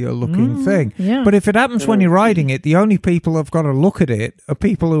peculiar looking thing. Yeah. But if it happens when you're riding it, the only people who've got to look at it are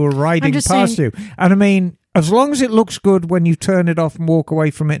people who are riding past you. And I mean, as long as it looks good when you turn it off and walk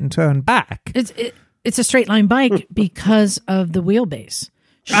away from it and turn back. It's a straight line bike because of the wheelbase.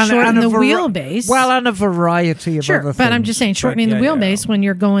 Shorten the wheelbase. Well, and a variety of other things. But I'm just saying, shortening the wheelbase when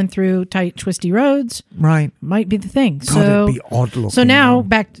you're going through tight, twisty roads, right, might be the thing. God, it'd be odd looking. So now,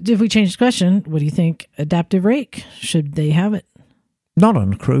 if we change the question, what do you think? Adaptive rake, should they have it? Not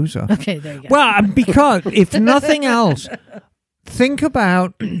on a cruiser. Okay, there you go. Well, because if nothing else, think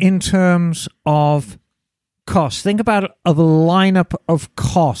about in terms of cost. Think about a lineup of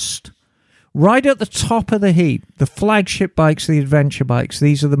cost. Right at the top of the heap, the flagship bikes, the adventure bikes,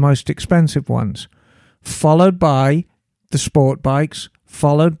 these are the most expensive ones, followed by the sport bikes,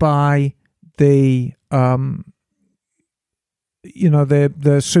 followed by the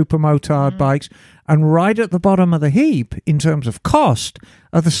super motard bikes, and right at the bottom of the heap in terms of cost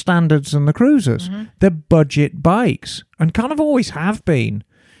are the standards and the cruisers. They're budget bikes and kind of always have been,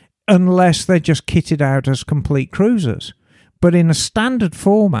 unless they're just kitted out as complete cruisers. But in a standard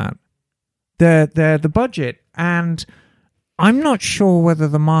format, they're the budget, and I'm not sure whether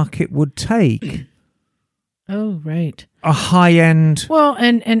the market would take oh, right, a high end. Well,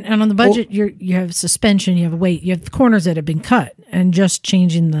 and on the budget, you have suspension, you have weight, you have corners that have been cut, and just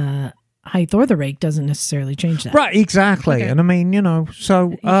changing the height or the rake doesn't necessarily change that. Right, exactly. Okay. And I mean,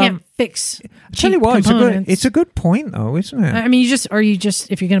 so you can't fix. I tell you what, it's a good point, though, isn't it? I mean, if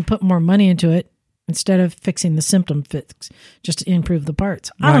you're going to put more money into it, instead of fixing the symptom fix, just to improve the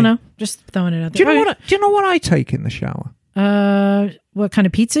parts. I don't know. Just throwing it out there. Do you know what I take in the shower? What kind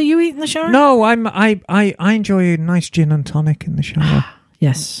of pizza you eat in the shower? No, I enjoy a nice gin and tonic in the shower.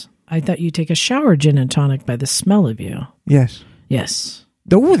 Yes. I thought you'd take a shower gin and tonic by the smell of you. Yes. Yes.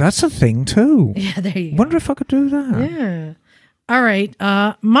 Oh, that's a thing too. Yeah, there you go. Wonder if I could do that. Yeah. All right.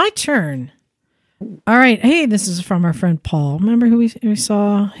 My turn. All right. Hey, this is from our friend Paul. Remember who we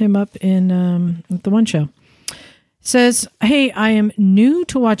saw him up in the one show? Says, hey, I am new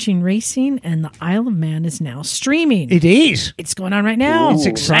to watching racing, and the Isle of Man is now streaming. It is. It's going on right now. It's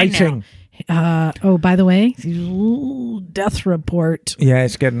exciting. Right now. By the way, death report. Yeah,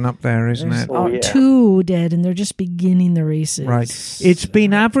 it's getting up there, isn't it? Oh, yeah. 2 dead, and they're just beginning the races. Right. It's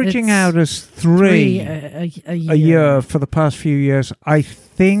been averaging out as 3 a year for the past few years. I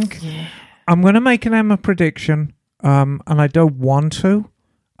think I'm going to make an Emma prediction, and I don't want to.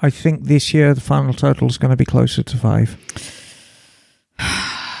 I think this year the final total is going to be closer to 5.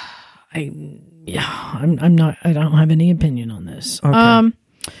 I'm not. I don't have any opinion on this. Okay.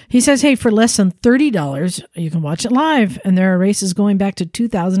 He says, hey, for less than $30, you can watch it live, and there are races going back to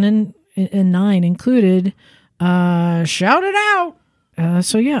 2009 included. Shout it out.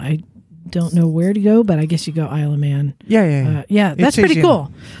 So yeah, I don't know where to go, but I guess you go Isle of Man. Yeah. That's pretty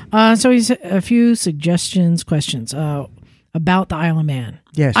cool. So he's a few suggestions, questions about the Isle of Man.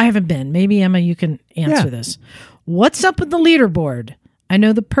 Yes. I haven't been. Maybe, Emma, you can answer this. What's up with the leaderboard? I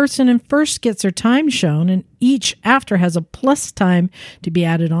know the person in first gets their time shown, and each after has a plus time to be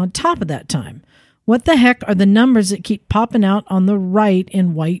added on top of that time. What the heck are the numbers that keep popping out on the right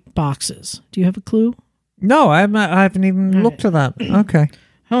in white boxes? Do you have a clue? No, I haven't even looked at that. Okay.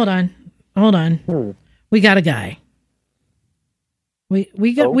 Hold on. We got a guy.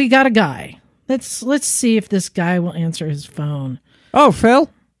 We got a guy. Let's see if this guy will answer his phone. Oh, Phil?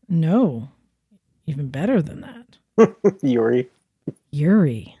 No. Even better than that. Yuri.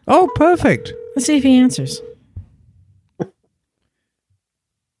 Oh, perfect. Let's see if he answers. All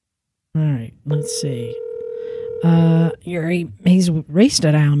right, let's see. Yuri, he's raced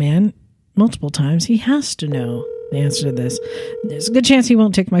at Owlman multiple times. He has to know the answer to this. There's a good chance he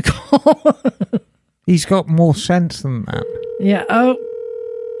won't take my call. He's got more sense than that. Yeah. Oh,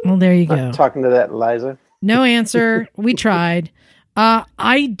 well, there you go. Talking to that Liza. No answer. We tried.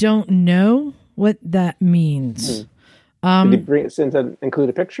 I don't know what that means. Did he bring it in to include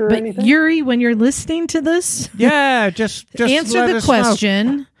a picture or But anything? Yuri, when you're listening to this, Yeah, just answer let the us know.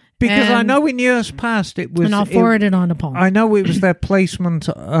 question. Because I and- know in years past it was... and I'll forward it on to Paul. I know it was their placement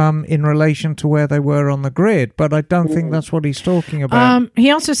in relation to where they were on the grid, but I don't think that's what he's talking about.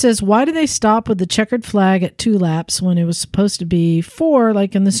 He also says, why do they stop with the checkered flag at 2 laps when it was supposed to be 4,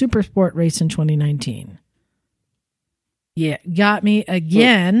 like in the Super Sport race in 2019? Yeah, got me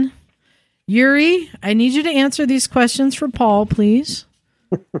again. Yuri, I need you to answer these questions for Paul, please.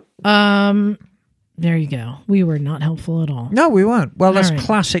 There you go. We were not helpful at all. No, we weren't. Well, that's All right.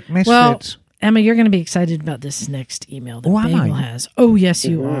 classic Well, Misfits. Emma, you're going to be excited about this next email that Oh, am Bagel I? has. Oh, yes,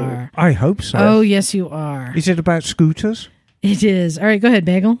 you are. I hope so. Oh, yes, you are. Is it about scooters? It is. All right, go ahead,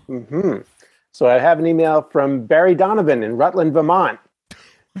 Bagel. So I have an email from Barry Donovan in Rutland, Vermont.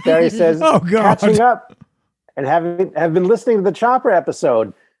 Barry says, Oh, God. catching up and have been listening to the Chopper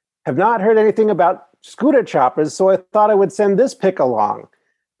episode. Have not heard anything about scooter choppers, so I thought I would send this pic along.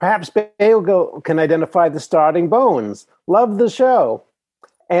 Perhaps Bagel can identify the starting bones. Love the show.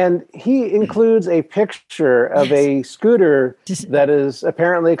 And he includes a picture of a scooter that is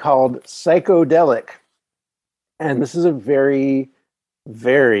apparently called Psychodelic. And this is a very,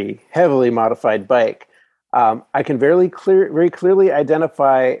 very heavily modified bike. I can very clearly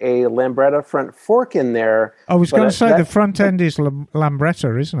identify a Lambretta front fork in there. I was but going to say that- the front end is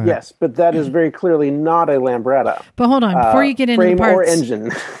Lambretta, isn't it? Yes, but that is very clearly not a Lambretta. But hold on, before you get into the frame parts, or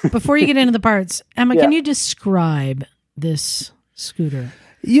engine. before you get into the parts, Emma, Yeah. can you describe this scooter?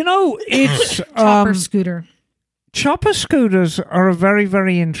 You know, it's... Chopper scooter. chopper scooters are a very,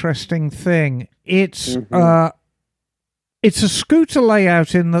 very interesting thing. It's it's a scooter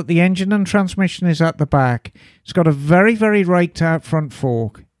layout in that the engine and transmission is at the back. It's got a very, very raked out front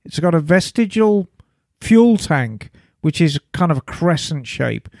fork. It's got a vestigial fuel tank, which is kind of a crescent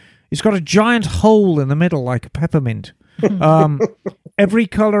shape. It's got a giant hole in the middle like a peppermint. Every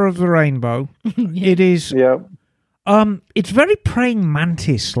color of the rainbow. It is. Yeah. It's very praying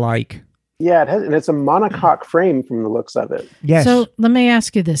mantis like. Yeah, and it's a monocoque frame from the looks of it. Yes. So let me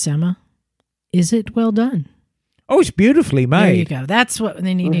ask you this, Emma. Is it well done? Oh, it's beautifully made. There you go. That's what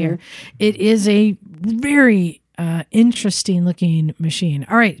they need to hear. It is a very interesting looking machine.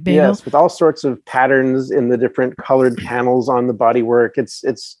 All right, Bagel. Yes, with all sorts of patterns in the different colored panels on the bodywork.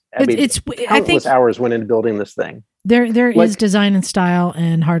 I I think hours went into building this thing. there is like- design and style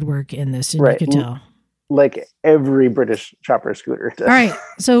and hard work in this, and Right. you could tell. Like every British chopper scooter. All right.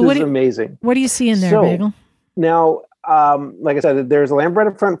 So This is amazing. what do you see in there, So- Bagel? Now, like I said, there's a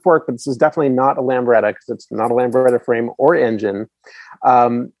Lambretta front fork, but this is definitely not a Lambretta because it's not a Lambretta frame or engine.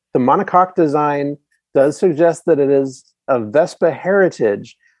 The monocoque design does suggest that it is a Vespa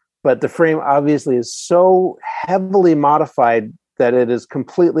heritage, but the frame obviously is so heavily modified that it is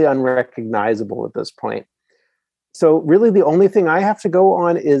completely unrecognizable at this point. So really the only thing I have to go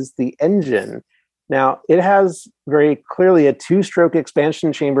on is the engine. Now, it has very clearly a 2-stroke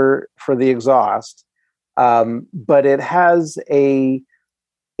expansion chamber for the exhaust. But it has a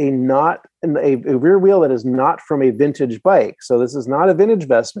rear wheel that is not from a vintage bike. So this is not a vintage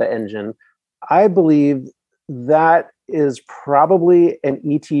Vespa engine. I believe that is probably an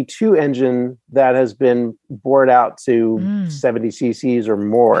ET2 engine that has been bored out to 70 cc's or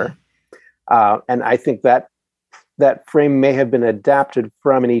more. And I think that frame may have been adapted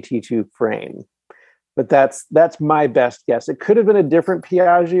from an ET2 frame. But that's my best guess. It could have been a different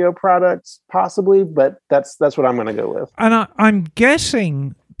Piaggio product, possibly, but that's what I'm going to go with. And I'm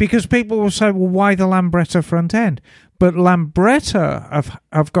guessing, because people will say, well, why the Lambretta front end? But Lambretta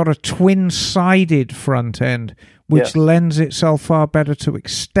have got a twin-sided front end, which Yes. lends itself far better to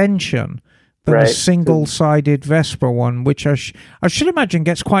extension than a Right. single-sided Vespa one, which I should imagine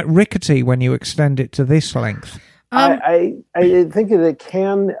gets quite rickety when you extend it to this length. I think that it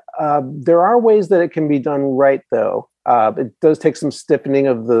can. There are ways that it can be done right, though. It does take some stiffening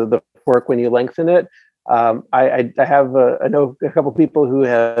of the fork when you lengthen it. I know a couple people who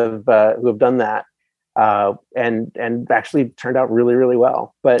have done that, and actually turned out really, really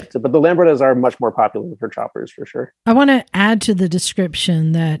well. But the Lambrettas are much more popular for choppers for sure. I want to add to the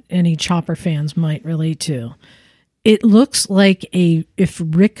description that any chopper fans might relate to. It looks like if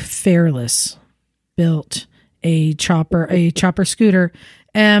Rick Fairless built a chopper scooter,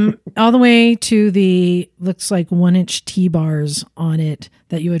 all the way to the looks like 1-inch T-bars on it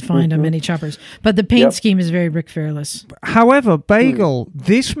that you would find on many choppers. But the paint scheme is very Rick Fairless. However, Bagel,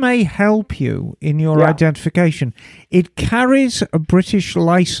 this may help you in your identification. It carries a British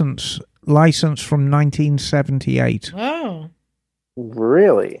license from 1978. Oh.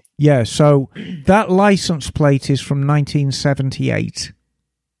 Really? Yeah, so that license plate is from 1978.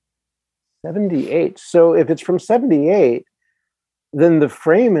 78. So if it's from 78, then the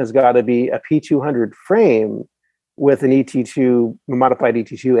frame has got to be a P200 frame with an ET2, modified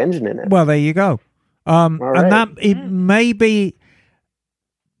ET2 engine in it. Well, there you go. And that it may be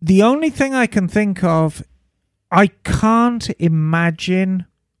the only thing I can think of. I can't imagine.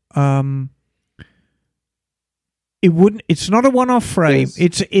 It's not a one-off frame.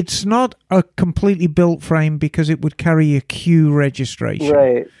 It's not a completely built frame because it would carry a Q registration.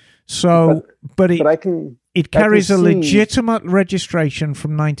 Right. So, but it carries a see, legitimate registration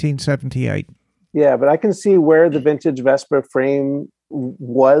from 1978. Yeah, but I can see where the vintage Vespa frame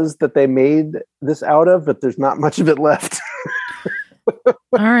was that they made this out of, but there's not much of it left. All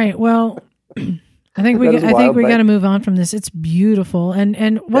right. Well, I think we got to move on from this. It's beautiful.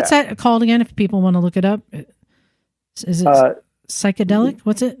 And what's that called again? If people want to look it up, is it psychedelic?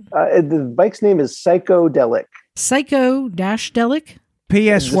 What's it? The bike's name is Psychodelic. Psycho-Delic.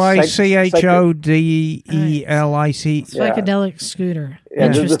 PSYCHODELIC. Psychedelic scooter. Yeah,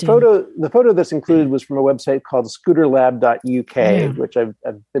 interesting. The photo that's included was from a website called scooterlab.uk, which I've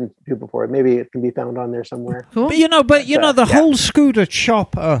been to before. Maybe it can be found on there somewhere. Cool. But the whole scooter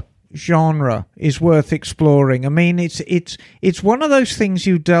chopper genre is worth exploring. I mean, it's one of those things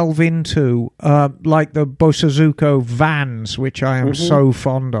you delve into, like the Bosuzuko vans, which I am so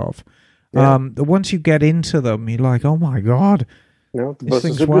fond of. Yeah. Once you get into them, you're like, oh my God. The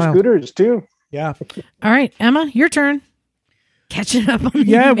Bosuzuko scooters too. Yeah. All right, Emma, your turn. Catching up on the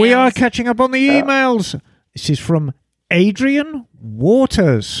emails. We are catching up on the emails. This is from Adrian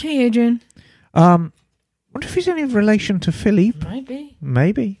Waters. Hey, Adrian. Wonder if he's any relation to Philippe. Might be.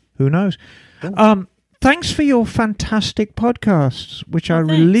 Maybe. Who knows? Thanks for your fantastic podcasts, which I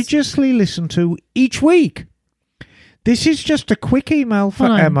thanks. religiously listen to each week. This is just a quick email for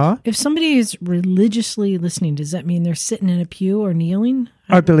Emma. If somebody is religiously listening, does that mean they're sitting in a pew or kneeling?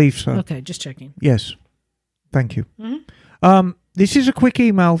 I believe so. Okay, just checking. Yes. Thank you. Mm-hmm. This is a quick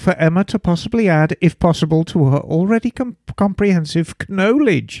email for Emma to possibly add, if possible, to her already comprehensive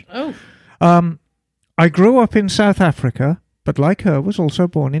knowledge. Oh. I grew up in South Africa, but like her, was also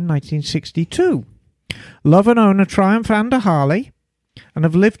born in 1962. Love and own a Triumph and a Harley, and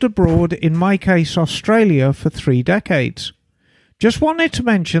have lived abroad, in my case Australia, for 3 decades. Just wanted to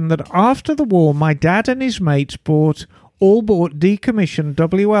mention that after the war, my dad and his mates bought decommissioned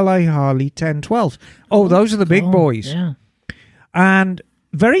WLA Harley 1012s. Oh, those are the big boys. Yeah. And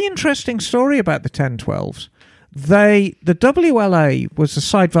very interesting story about the 1012s. The WLA was the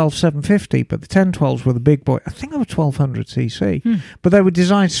side valve 750, but the 1012s were the big boy. I think they were 1200cc, but they were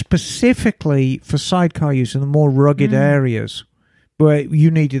designed specifically for sidecar use in the more rugged areas where you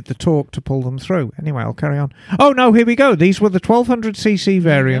needed the torque to pull them through. Anyway, I'll carry on. Oh, no, here we go. These were the 1200cc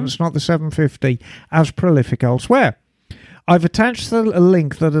variants, not the 750, as prolific elsewhere. I've attached a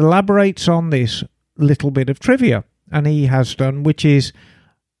link that elaborates on this little bit of trivia, and he has done, which is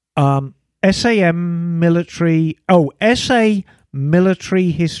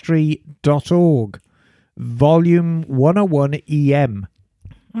samilitaryhistory.org, volume 101 EM.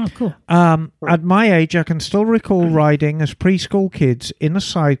 Oh, cool. At my age, I can still recall riding as preschool kids in a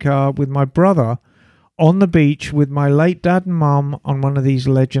sidecar with my brother on the beach with my late dad and mum on one of these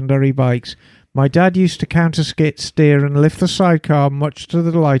legendary bikes. My dad used to counter-skid, steer and lift the sidecar, much to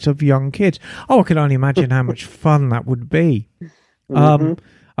the delight of young kids. Oh, I can only imagine how much fun that would be. I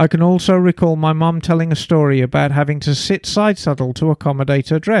can also recall my mum telling a story about having to sit side saddle to accommodate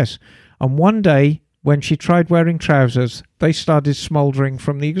her dress. And one day, when she tried wearing trousers, they started smouldering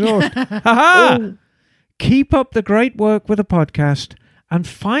from the exhaust. Ha-ha! Keep up the great work with the podcast. And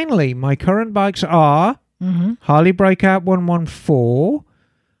finally, my current bikes are Harley Breakout 114,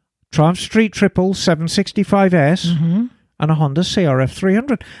 Triumph Street Triple 765S, and a Honda CRF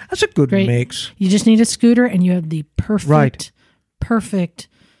 300. That's a good mix. You just need a scooter, and you have the perfect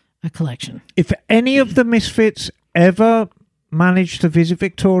collection. If any of the misfits ever manage to visit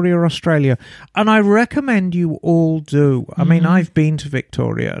Victoria or Australia, and I recommend you all do. I mean, I've been to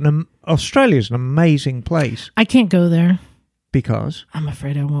Victoria, and Australia's an amazing place I can't go there. because I'm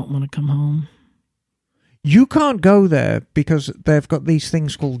afraid I won't want to come home. you can't go there because they've got these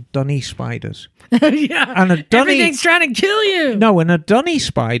things called dunny spiders. Yeah. And a dunny, Everything's trying to kill you. no, and a dunny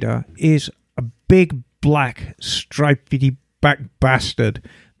spider is a big black stripedy back bastard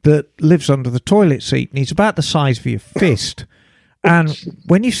that lives under the toilet seat, and he's about the size of your fist. And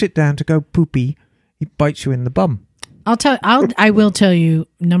when you sit down to go poopy, he bites you in the bum. I will tell you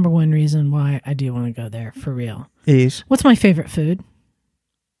number one reason why I do want to go there for real. Is What's my favorite food?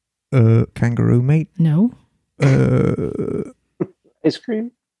 kangaroo meat. No. Ice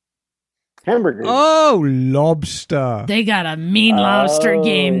cream? Hamburgers. Oh, lobster. They got a mean lobster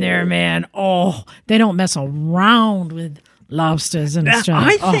game there, man. Oh, they don't mess around with lobsters in Australia.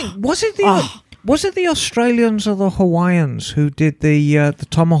 I think was it the Australians or the Hawaiians who did the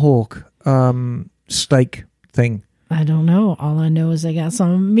tomahawk steak thing? I don't know. All I know is they got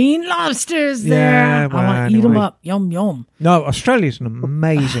some mean lobsters there. Yeah, well, I want to eat them anyway. up. Yum, yum. No, Australia's an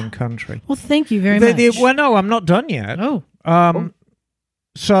amazing country. Well, thank you very much. Well, no, I'm not done yet. Oh,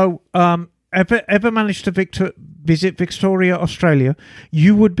 So, ever managed to visit Victoria, Australia,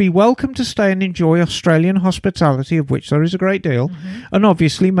 you would be welcome to stay and enjoy Australian hospitality, of which there is a great deal, and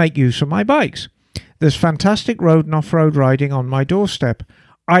obviously make use of my bikes. There's fantastic road and off-road riding on my doorstep.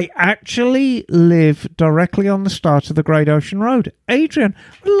 I actually live directly on the start of the Great Ocean Road. Adrian,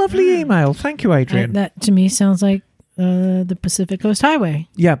 a lovely email. Thank you, Adrian. that to me sounds like the Pacific Coast Highway.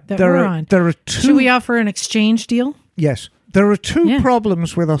 Yeah, that there we're are on. there are two. Should we offer an exchange deal? Yes, there are two Yeah.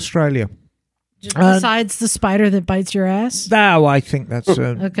 problems with Australia. Besides the spider that bites your ass? No, I think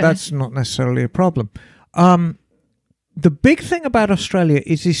that's not necessarily a problem. The big thing about Australia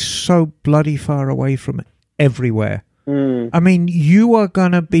is it's so bloody far away from everywhere. I mean, you are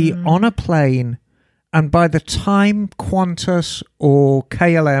going to be on a plane, and by the time Qantas or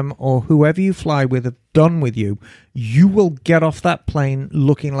KLM or whoever you fly with are done with you, you will get off that plane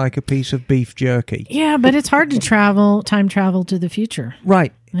looking like a piece of beef jerky. Yeah, but it's hard to time travel to the future.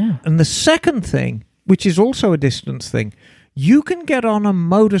 Right. Yeah. And the second thing, which is also a distance thing, you can get on a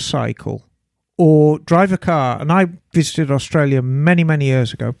motorcycle or drive a car. And I visited Australia many, many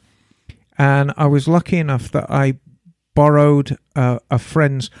years ago, and I was lucky enough that I borrowed a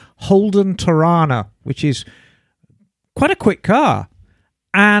friend's Holden Torana, which is quite a quick car,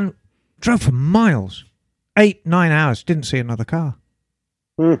 and drove for miles, 8-9 hours, didn't see another car.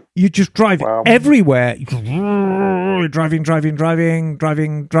 You just drive everywhere. You're driving,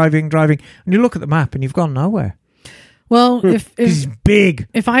 and you look at the map and you've gone nowhere. Well, if It's big.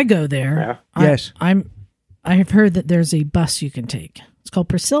 if I go there, Yes. I've heard that there's a bus you can take. It's called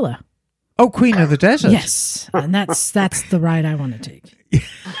Priscilla. Oh, Queen of the Desert. Yes, and that's the ride I want to take.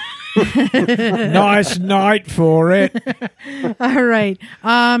 Nice night for it. All right.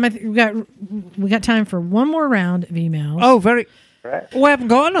 I think we got time for one more round of emails. Oh, very. Right. Oh, I haven't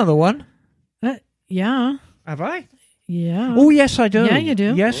got another one. Yeah. Have I? Yeah. Oh, yes, I do. Yeah, you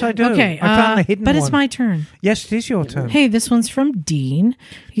do. Yes, I do. Okay. I found the hidden but one. it's my turn. Yes, it is your turn. Hey, this one's from Dean.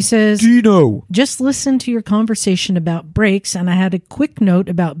 He says, Dino. just listened to your conversation about brakes, and I had a quick note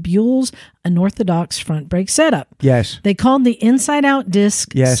about Buell's unorthodox front brake setup. Yes. They called the inside-out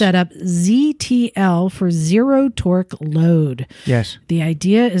disc Yes. setup ZTL for zero torque load. Yes. The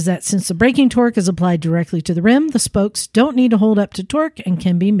idea is that since the braking torque is applied directly to the rim, the spokes don't need to hold up to torque and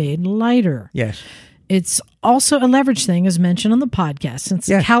can be made lighter. Yes. It's also a leverage thing, as mentioned on the podcast. Since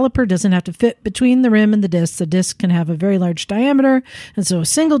Yes. the caliper doesn't have to fit between the rim and the disc can have a very large diameter, and so a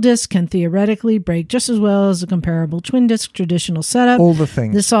single disc can theoretically brake just as well as a comparable twin disc traditional setup. All the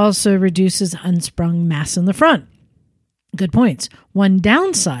things. This also reduces unsprung mass in the front. Good points. One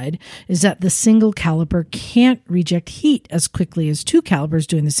downside is that the single caliper can't reject heat as quickly as two calipers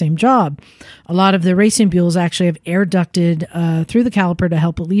doing the same job. A lot of the racing Buells actually have air ducted through the caliper to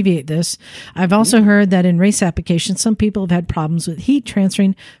help alleviate this. I've also heard that in race applications, some people have had problems with heat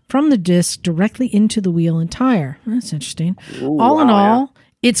transferring from the disc directly into the wheel and tire. That's interesting. All in all,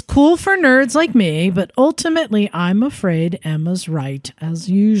 it's cool for nerds like me, but ultimately I'm afraid Emma's right, as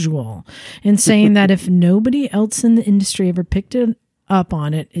usual, in saying that if nobody else in the industry ever picked it up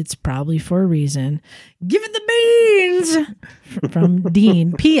on it, it's probably for a reason. Give it the beans! From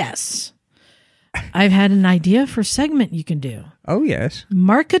Dean. P.S. I've had an idea for a segment you can do. Oh, yes.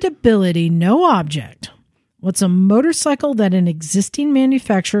 Marketability, no object. What's a motorcycle that an existing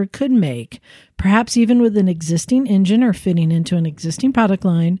manufacturer could make, perhaps even with an existing engine or fitting into an existing product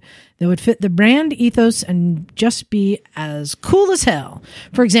line, that would fit the brand ethos and just be as cool as hell?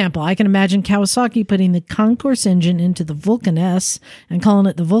 For example, I can imagine Kawasaki putting the Concourse engine into the Vulcan S and calling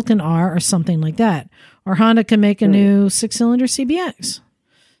it the Vulcan R or something like that. Or Honda can make a new 6-cylinder CBX.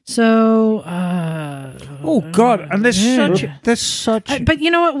 So, Oh God! And there's such. but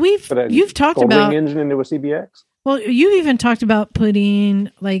you know what? You've talked Goldwing about. engine into a CBX. Well, you've even talked about putting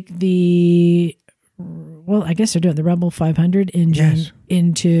like well, I guess they're doing the Rebel 500 engine Yes.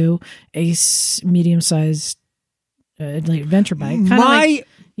 into a medium-sized like adventure bike, kind of like,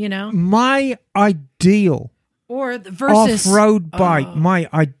 you know, My ideal or the versus off-road bike, my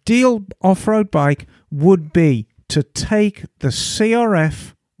ideal off-road bike would be to take the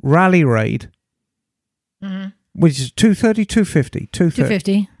CRF Rally Raid, which is 230, 250,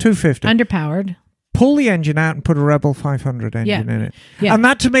 250 250. underpowered. Pull the engine out and put a Rebel 500 engine in it. Yeah. And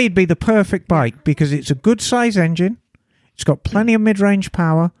that to me would be the perfect bike because it's a good size engine. It's got plenty of mid-range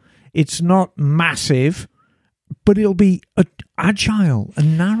power. It's not massive, but it'll be agile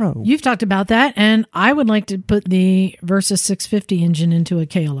and narrow. You've talked about that, and I would like to put the Versus 650 engine into a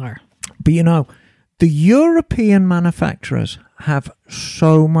KLR. But you know, the European manufacturers have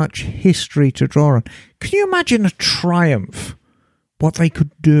so much history to draw on. Can you imagine a Triumph, what they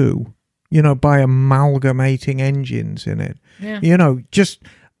could do, you know, by amalgamating engines in it? Yeah. You know, just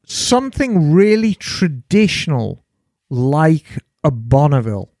something really traditional like a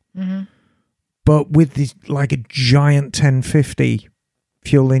Bonneville, but with this, like a giant 1050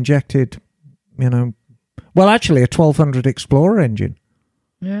 fuel injected, you know, well, actually a 1200 Explorer engine.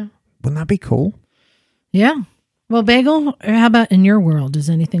 Yeah. Wouldn't that be cool? Yeah. Well, Bagel, how about in your world? Does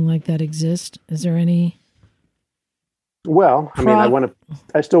anything like that exist? Is there any? Well, I mean,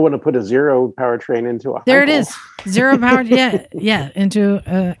 I still want to put a zero powertrain into a. There it Heinkel. is. Zero powered. Yeah. Into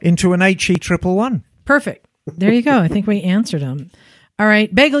an HE 111. perfect. There you go. I think we answered them. All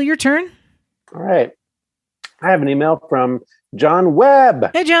right, Bagel, your turn. All right. I have an email from John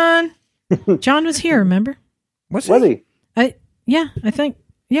Webb. Hey, John. John was here. Remember? Was he? I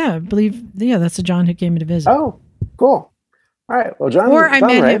believe. Yeah, that's the John who came to visit. Oh, cool. All right. Well, John. Or I John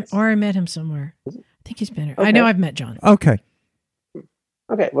met writes, him. Or I met him somewhere. I think he's been here. I Okay. know I've met John. Okay.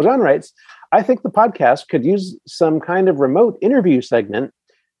 Okay. Well, John writes, I think the podcast could use some kind of remote interview segment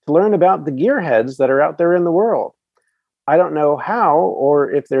to learn about the gearheads that are out there in the world. I don't know how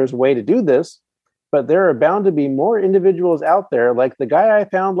or if there's a way to do this, but there are bound to be more individuals out there like the guy I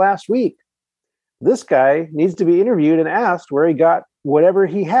found last week. This guy needs to be interviewed and asked where he got whatever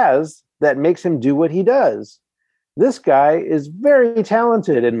he has that makes him do what he does. This guy is very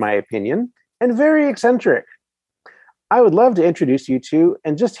talented, in my opinion, and very eccentric. I would love to introduce you to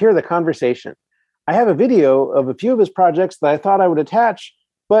and just hear the conversation. I have a video of a few of his projects that I thought I would attach,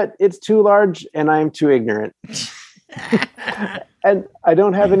 but it's too large and I'm too ignorant. And I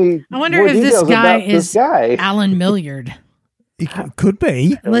don't have any. I wonder more if this details guy about this is guy. Alan Milliard. It could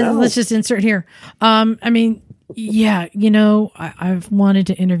be. Let's just insert here. I mean, yeah, you know, I've wanted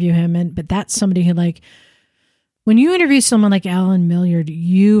to interview him, but that's somebody who, like, when you interview someone like Alan Milliard,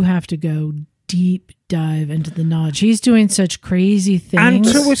 you have to go deep dive into the knowledge. He's doing such crazy And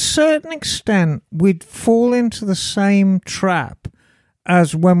things. to a certain extent, we'd fall into the same trap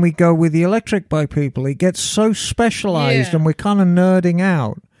as when we go with the electric bike people. It gets so specialized and we're kind of nerding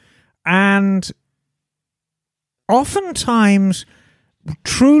out. And oftentimes,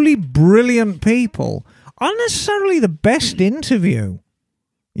 truly brilliant people aren't necessarily the best interview,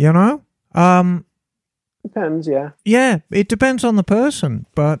 you know? Depends, yeah. Yeah, it depends on the person,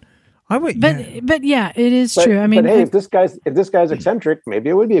 but I would. But yeah, it is But, true. I mean, but hey, if this guy's eccentric, maybe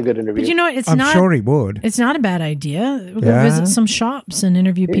it would be a good interview. but you know what? I'm sure he would. It's not a bad idea. We'll go Yeah. visit some shops and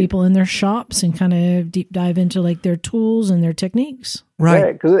interview people in their shops and kind of deep dive into like their tools and their techniques.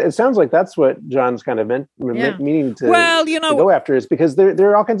 Right. Because it sounds like that's what John's kind of meaning to, Well, you know, to go after, is because there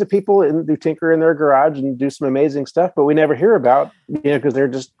are all kinds of people who tinker in their garage and do some amazing stuff, but we never hear about, because they're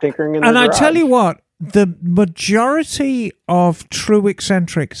just tinkering in their and I garage. tell you what, the majority of true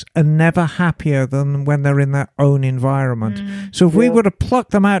eccentrics are never happier than when they're in their own environment. So if we were to pluck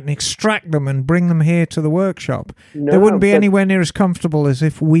them out and extract them and bring them here to the workshop, they wouldn't be anywhere near as comfortable as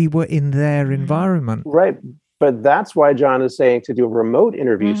if we were in their environment. Right. But that's why John is saying to do remote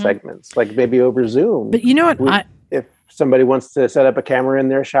interview segments, like maybe over Zoom. But you know what? If somebody wants to set up a camera in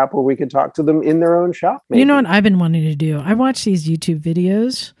their shop where we can talk to them in their own shop, maybe. You know what I've been wanting to do? I watch these YouTube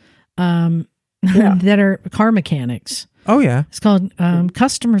videos that are car mechanics. Oh, yeah. It's called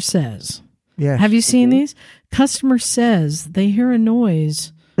Customer Says. Yes. Have you seen these? Customer says they hear a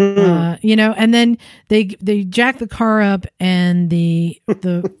noise, and then they jack the car up and the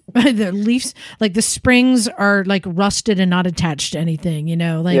the leaves, like the springs are like rusted and not attached to anything,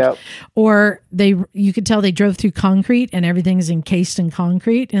 or you could tell they drove through concrete and everything's encased in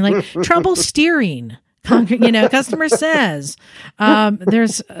concrete and like trouble steering concrete, customer says,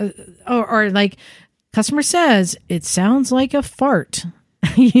 there's, or like customer says, it sounds like a fart.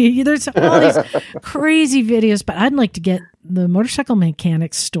 There's all these crazy videos, but I'd like to get the motorcycle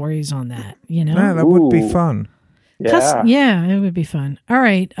mechanics stories on that. Yeah, that would be Ooh. fun. Yeah. Yeah, it would be fun. All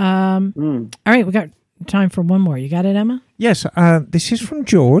right. All right, we got time for one more. You got it, Emma? Yes, this is from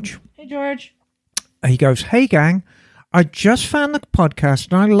George. Hey, George. He goes, "Hey, gang, I just found the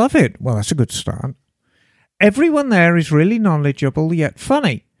podcast and I love it." Well, that's a good start. "Everyone there is really knowledgeable yet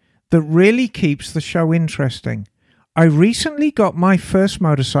funny. That really keeps the show interesting. I recently got my first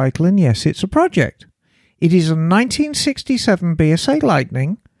motorcycle, and yes, it's a project. It is a 1967 BSA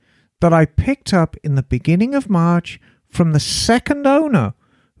Lightning that I picked up in the beginning of March from the second owner,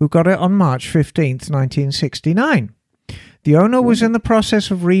 who got it on March 15th, 1969. The owner was in the process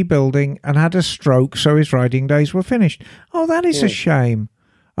of rebuilding and had a stroke, so his riding days were finished." Oh, that is a shame.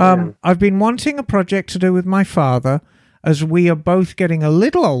 "I've been wanting a project to do with my father, as we are both getting a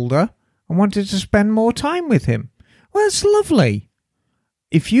little older and wanted to spend more time with him." Well, that's lovely.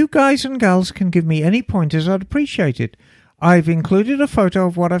 "If you guys and gals can give me any pointers, I'd appreciate it. I've included a photo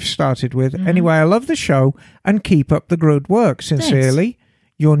of what I've started with. Anyway, I love the show and keep up the good work. Sincerely,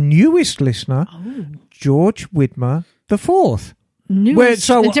 your newest listener, George Widmer the Fourth." When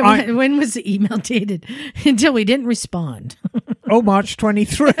was the email dated? Until we didn't respond. Oh, March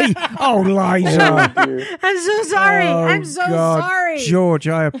 23. Oh, Liza. I'm so sorry. Oh, I'm so God. sorry. George,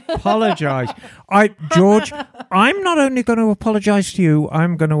 I apologize. George, I'm not only going to apologize to you,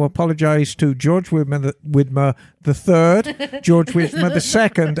 I'm going to apologize to George Widmer the Third, George Widmer the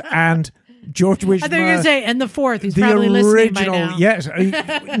Second, and George Widmer. I thought you were going to say, and the fourth. He's the probably listening by original, now. yes.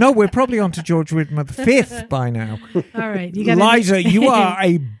 No, we're probably on to George Widmer the Fifth by now. All right. You got Liza, you are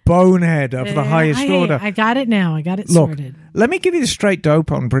a bonehead of the highest order. I got it now. I got it Look, sorted. let me give you the straight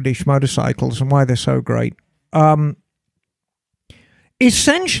dope on British motorcycles and why they're so great.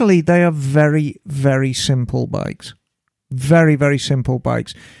 Essentially, they are very, very simple bikes. Very, very simple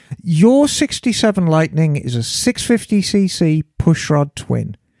bikes. Your 67 Lightning is a 650cc pushrod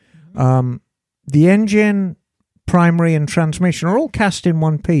twin. The engine, primary and transmission are all cast in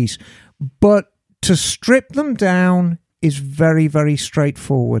one piece, but to strip them down is very, very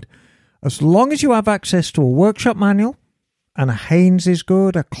straightforward. As long as you have access to a workshop manual, and a Haynes is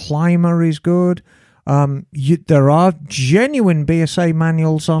good, a Climber is good, there are genuine BSA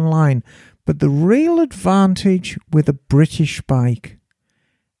manuals online, but the real advantage with a British bike,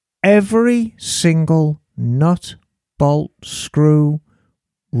 every single nut, bolt, screw,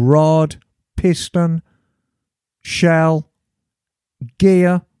 rod, piston, shell,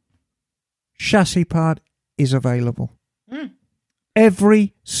 gear, chassis part is available.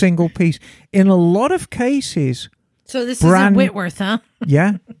 Every single piece. In a lot of cases... So this isn't Whitworth, huh?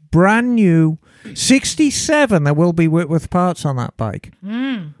 Yeah, brand new. 67, there will be Whitworth parts on that bike.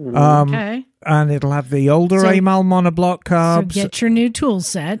 Okay. And it'll have the older Amal monoblock carbs. So get your new tool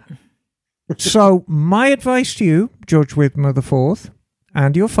set. So my advice to you, George Widmer the Fourth,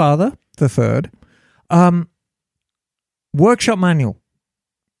 and your father, the Third, workshop manual.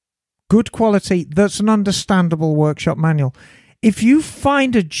 Good quality. That's an understandable workshop manual. If you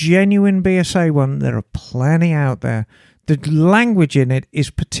find a genuine BSA one, there are plenty out there. The language in it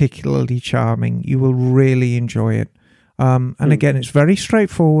is particularly charming. You will really enjoy it. And again, it's very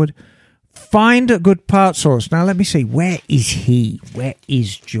straightforward. Find a good part source. Now, let me see. Where is he? Where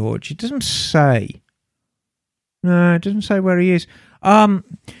is George? It doesn't say. No, it doesn't say where he is.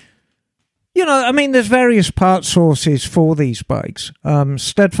 There's various part sources for these bikes.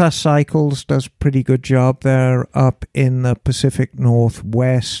 Steadfast Cycles does a pretty good job. They're up in the Pacific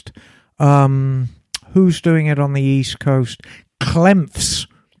Northwest. Who's doing it on the East Coast? Clemps.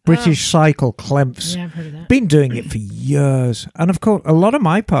 British Cycle, Clemps. Yeah, I've heard of that. Been doing it for years. And of course, a lot of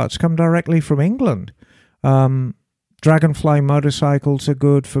my parts come directly from England. Dragonfly motorcycles are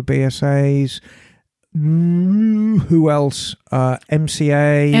good for BSAs. Who else?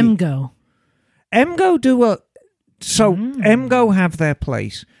 MCA. MGO. MGO do a... So, MGO have their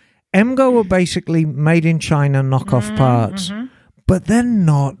place. MGO are basically made in China knockoff parts. But they're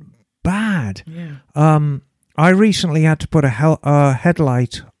not bad. Yeah. I recently had to put a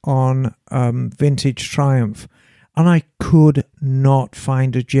headlight on vintage Triumph, and I could not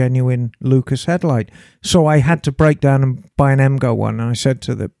find a genuine Lucas headlight. So I had to break down and buy an MGO one. And I said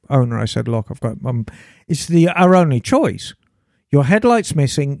to the owner, look, I've got... it's our only choice. Your headlight's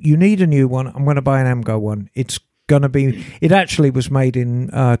missing. You need a new one. I'm going to buy an MGO one. It's going to be... It actually was made in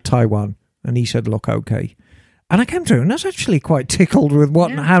Taiwan. And he said, look, okay. And I came through, and I was actually quite tickled with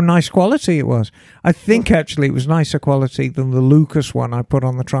how nice quality it was. I think actually it was nicer quality than the Lucas one I put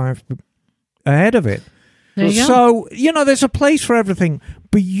on the Triumph ahead of it. There you go. So, there's a place for everything,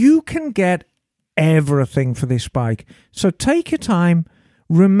 but you can get everything for this bike. So take your time.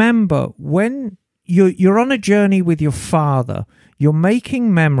 remember when you're on a journey with your father, you're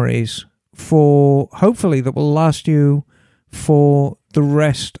making memories for hopefully that will last you for the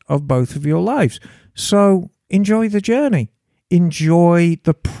rest of both of your lives. So enjoy the journey. Enjoy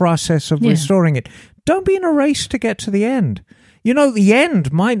the process of restoring it. Don't be in a race to get to the end. You know, the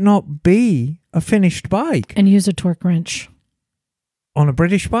end might not be a finished bike. And use a torque wrench. On a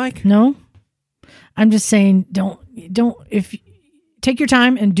British bike? No. I'm just saying, if take your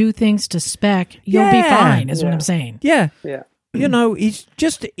time and do things to spec, you'll be fine, is what I'm saying. Yeah. Yeah. You know, it's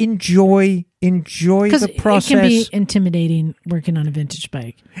just enjoy the process. It can be intimidating working on a vintage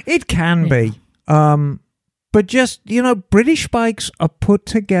bike. It can be. But just, you know, British bikes are put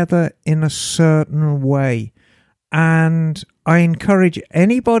together in a certain way. And I encourage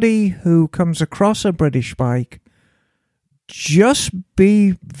anybody who comes across a British bike, just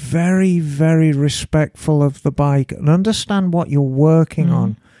be very, very respectful of the bike and understand what you're working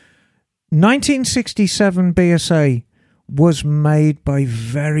on. 1967 BSA was made by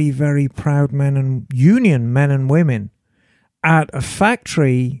very, very proud men and union men and women at a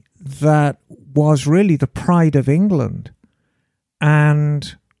factory that was really the pride of England.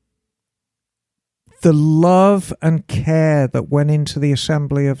 And the love and care that went into the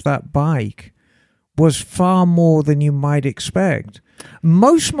assembly of that bike was far more than you might expect.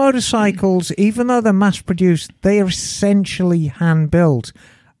 Most motorcycles, even though they're mass-produced, they are essentially hand-built.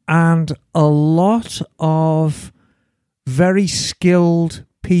 And a lot of very skilled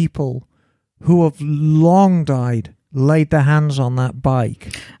people who have long died laid their hands on that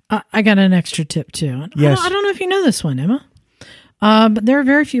bike. I got an extra tip too. Yes. I don't know if you know this one, Emma. But there are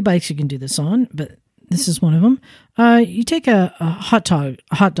very few bikes you can do this on, but this is one of them. You take a hot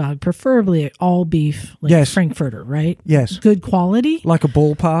dog, preferably all beef, like Frankfurter, right? Yes. Good quality. Like a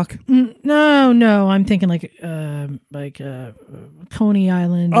ballpark? No. I'm thinking like Coney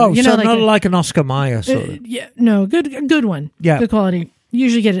Island. Oh, you so know, like not like an Oscar Mayer sort of. Yeah, no, good one. Yeah. Good quality. You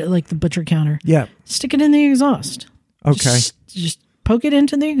usually get it at like the butcher counter. Yeah. Stick it in the exhaust. Okay. Just poke it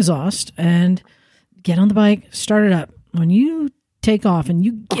into the exhaust and get on the bike, start it up. When you take off and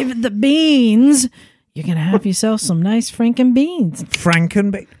you give it the beans, you're going to have yourself some nice Franken beans.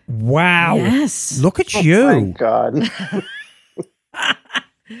 Franken? Wow. Yes. Look at you. Oh, my God.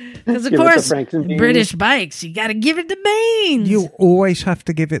 Because, of Give it course, the Franken beans. British bikes, you got to give it the beans. You always have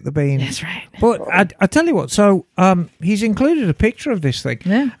to give it the beans. That's right. But I tell you what, so he's included a picture of this thing.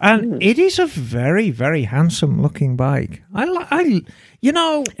 Yeah. And it is a very, very handsome looking bike. You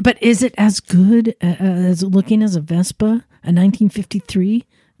know. But is it as good as looking as a Vespa, a 1953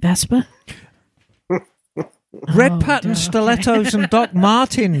 Vespa? Red pattern stilettos and Doc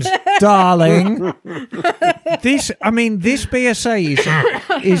Martens, darling. This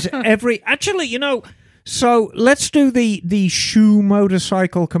BSA is every. Actually, you know. So let's do the shoe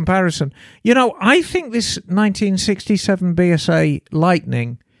motorcycle comparison. You know, I think this 1967 BSA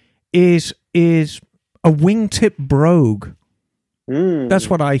Lightning is a wingtip brogue. That's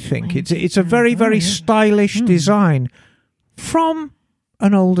what I think. It's a very, very stylish design from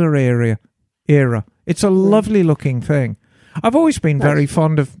an older era. It's a lovely looking thing. I've always been very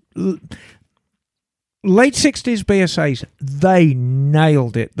fond of late 60s BSAs. They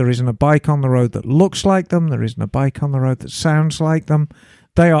nailed it. There isn't a bike on the road that looks like them. There isn't a bike on the road that sounds like them.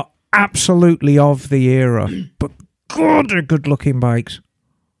 They are absolutely of the era. But God, they're good looking bikes.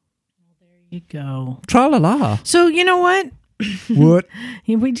 There you go. Tra-la-la. So, you know what? What?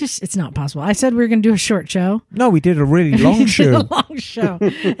 It's not possible. I said we were going to do a short show. No, we did a really long show. A long show.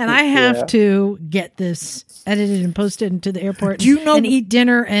 And I have to get this edited and posted into the airport Do you know, and eat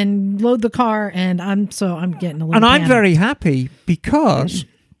dinner and load the car. And I'm getting a little And I'm panicked. very happy because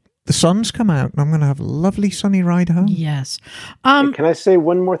the sun's come out and I'm going to have a lovely sunny ride home. Yes. Can I say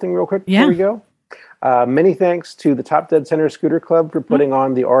one more thing real quick before we go? Many thanks to the Top Dead Center Scooter Club for putting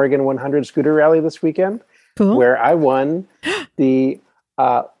on the Oregon 100 Scooter Rally this weekend. Cool. Where I won the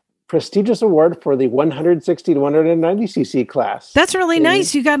prestigious award for the 160 to 190cc class. That's really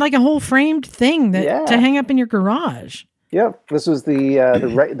nice. You got like a whole framed thing to hang up in your garage. Yep. This was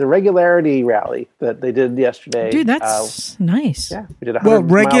the regularity rally that they did yesterday. Dude, that's nice. Yeah. We did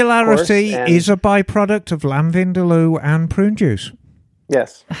regularity is a byproduct of lamb vindaloo and prune juice.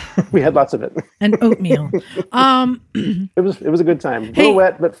 Yes, we had lots of it. And oatmeal. It was a good time. A little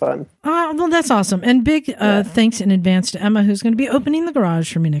wet, but fun. Well, that's awesome. And big thanks in advance to Emma, who's going to be opening the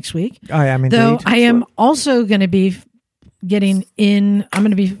garage for me next week. I am indeed. Though I am also going to be getting in. I'm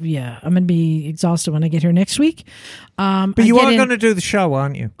going to be exhausted when I get here next week. But you are going to do the show,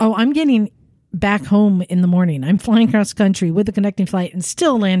 aren't you? Oh, I'm getting back home in the morning. I'm flying cross country with a connecting flight and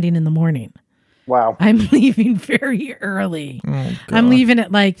still landing in the morning. Wow. I'm leaving very early. Oh, God. I'm leaving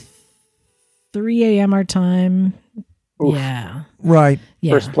at like 3 a.m. our time. Oof. Yeah. Right.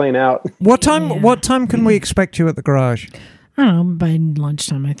 Yeah. First plane out. What time? Yeah. What time can we expect you at the garage? I don't know, by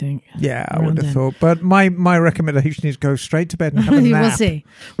lunchtime, I think. Yeah, I Around would have then. thought. But my recommendation is go straight to bed and have a nap. We'll see.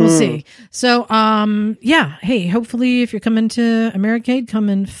 We'll see. So, yeah. Hey, hopefully, if you're coming to Americade, come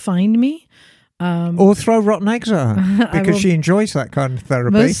and find me. Or throw rotten eggs at her because will she enjoys that kind of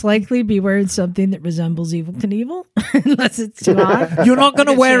therapy. Most likely be wearing something that resembles Evil Knievel, unless it's too hot. You're not going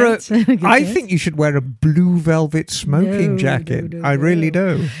to Good wear chance. Good I chance. think you should wear a blue velvet smoking jacket. no, I really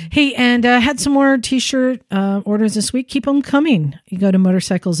do. Hey, and had some more t-shirt orders this week. Keep them coming. You go to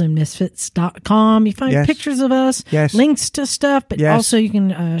motorcyclesandmisfits.com. You find Yes. pictures of us, Yes. links to stuff, but Yes. also you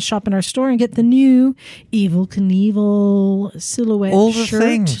can shop in our store and get the new Evil Knievel silhouette All the shirt.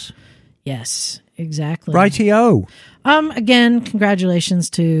 things. Yes, exactly. Righty-o. Again, congratulations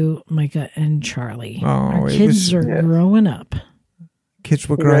to Micah and Charlie. Oh, Our it kids was- are growing up. Kids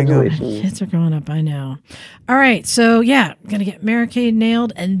were growing up. Congratulations. Kids are growing up, I know. All right, so yeah, gonna get Barricade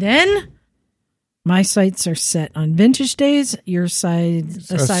nailed, and then my sights are set on Vintage Days. Your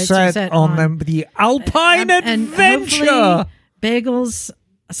sights are set on them the Alpine and Adventure. hopefully Bagels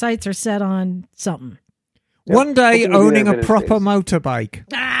sights are set on something. One day Hopefully we'll be owning there a Vintage proper Days. motorbike.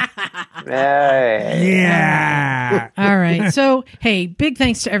 Hey. Yeah. All right, so hey, big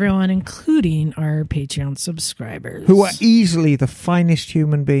thanks to everyone, including our Patreon subscribers, Who are easily the finest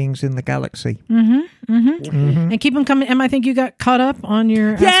human beings in the galaxy. and keep them coming. Em, I think you got caught up on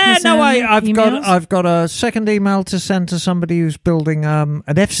your Yeah, Ask Miss no, Em emails. I've got a second email to send to somebody who's building an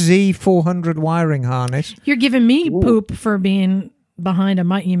FZ400 wiring harness. You're giving me poop for being behind on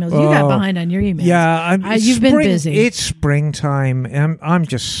my emails. You got behind on your emails. Yeah, you've been busy. It's springtime. I'm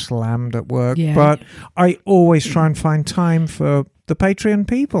just slammed at work, Yeah. but I always try and find time for the Patreon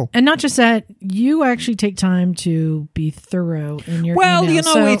people. And not just that, you actually take time to be thorough in your Well, emails. you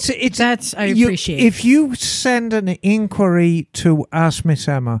know, So it's that's I you- appreciate. If you send an inquiry to Ask Miss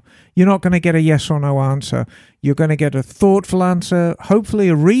Emma, you're not going to get a yes or no answer. You're going to get a thoughtful answer, hopefully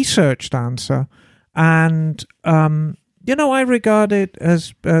a researched answer, and you know, I regard it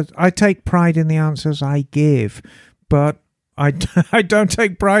as I take pride in the answers I give, but I don't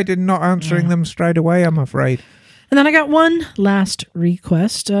take pride in not answering them straight away, I'm afraid. And then I got one last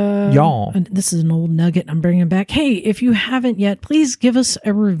request. Yeah. And this is an old nugget I'm bringing back. Hey, if you haven't yet, please give us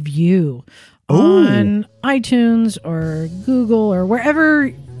a review on iTunes or Google or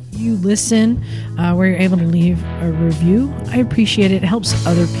wherever you listen, where you're able to leave a review. I appreciate it. It helps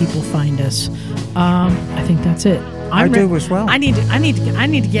other people find us. I think that's it. I do as well. I need to get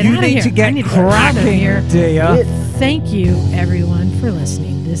You out of need here. to get I need to get out of cracking, here. dear. Thank you, everyone, for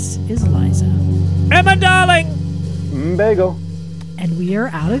listening. This is Liza, Emma, darling. Bagel. and we are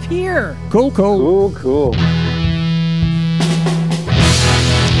out of here. Cool. Cool.